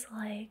this is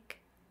like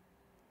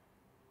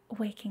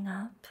waking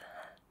up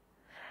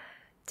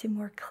to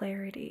more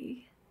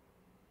clarity.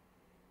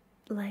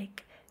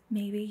 Like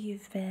maybe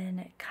you've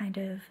been kind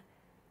of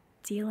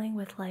dealing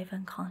with life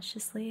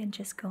unconsciously and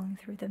just going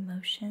through the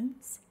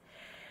motions.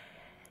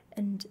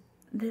 And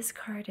this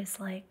card is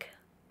like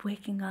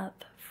waking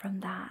up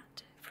from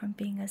that, from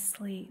being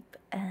asleep,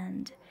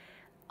 and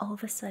all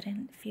of a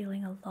sudden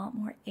feeling a lot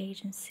more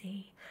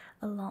agency,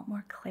 a lot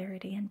more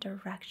clarity and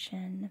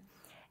direction,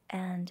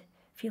 and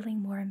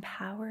feeling more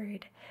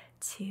empowered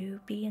to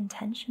be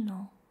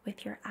intentional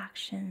with your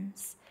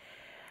actions,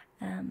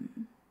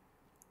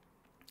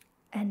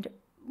 and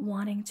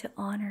wanting to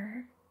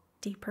honor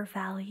deeper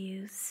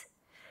values,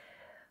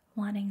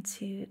 wanting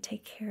to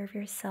take care of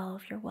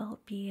yourself, your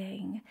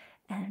well-being,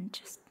 and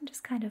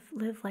just kind of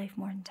live life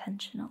more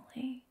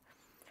intentionally.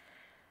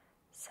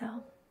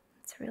 So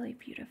it's really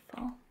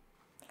beautiful.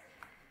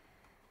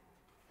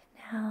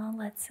 Now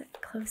let's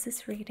close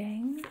this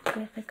reading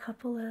with a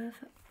couple of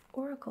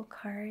oracle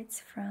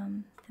cards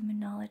from the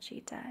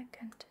Moonology deck,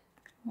 and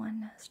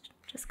one has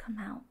just come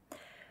out.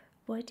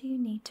 What do you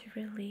need to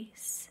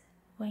release,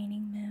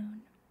 waning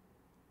moon?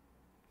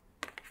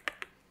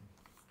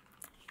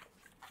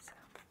 So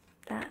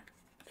that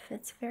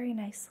fits very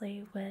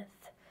nicely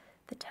with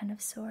the Ten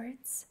of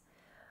Swords.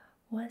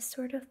 What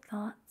sort of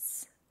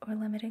thoughts or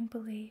limiting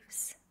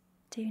beliefs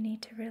do you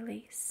need to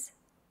release?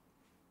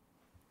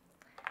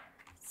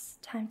 It's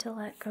time to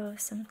let go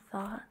of some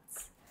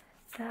thoughts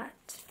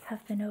that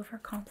have been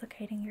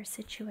overcomplicating your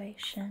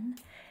situation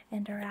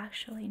and are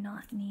actually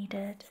not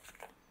needed.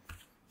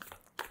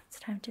 It's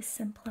time to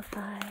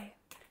simplify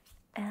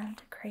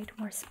and create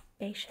more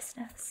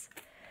spaciousness.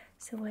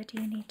 So what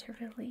do you need to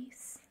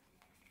release?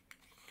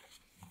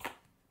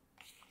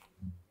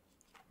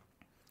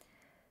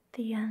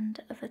 The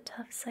end of a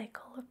tough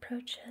cycle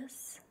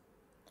approaches.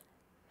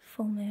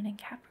 Full moon in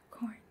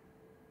Capricorn.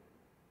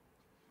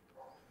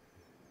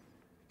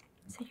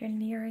 So you're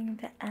nearing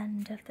the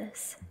end of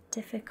this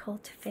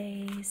difficult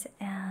phase,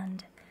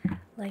 and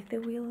like the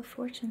Wheel of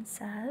Fortune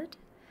said,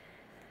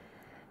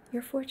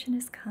 your fortune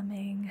is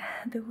coming,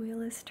 the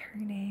wheel is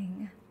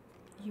turning,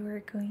 you are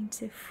going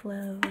to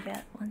flow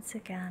yet once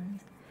again.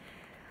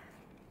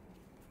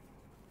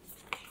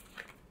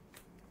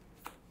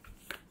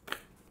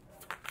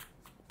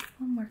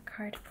 One more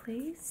card,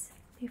 please,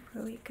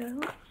 before we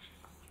go.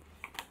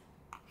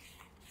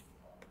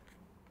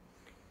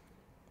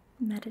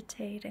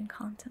 Meditate and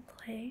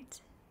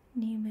contemplate.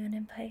 New moon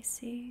in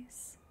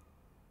Pisces.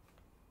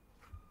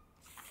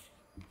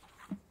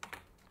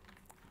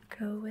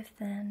 Go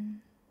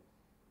within.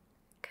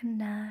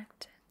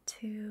 Connect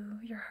to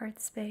your heart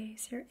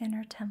space, your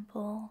inner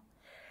temple.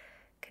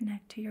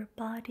 Connect to your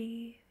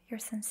body, your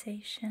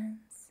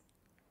sensations.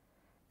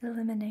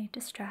 Eliminate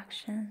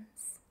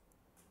distractions.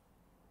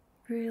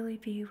 Really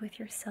be with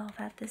yourself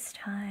at this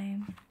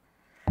time.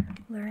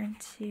 Learn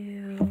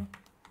to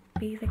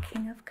be the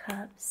King of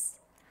Cups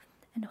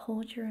and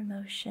hold your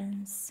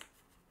emotions.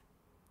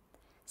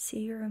 See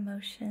your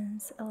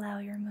emotions, allow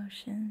your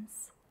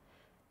emotions,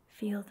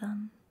 feel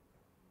them.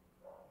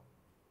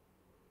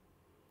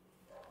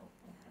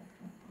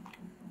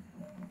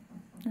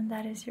 And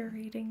that is your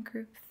reading,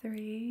 Group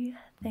 3.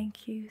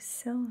 Thank you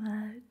so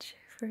much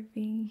for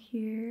being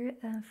here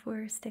and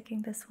for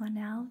sticking this one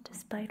out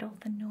despite all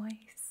the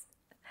noise.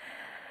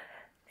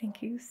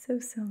 Thank you so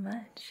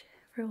much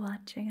for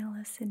watching and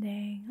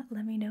listening.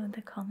 Let me know in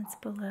the comments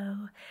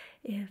below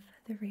if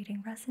the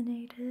reading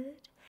resonated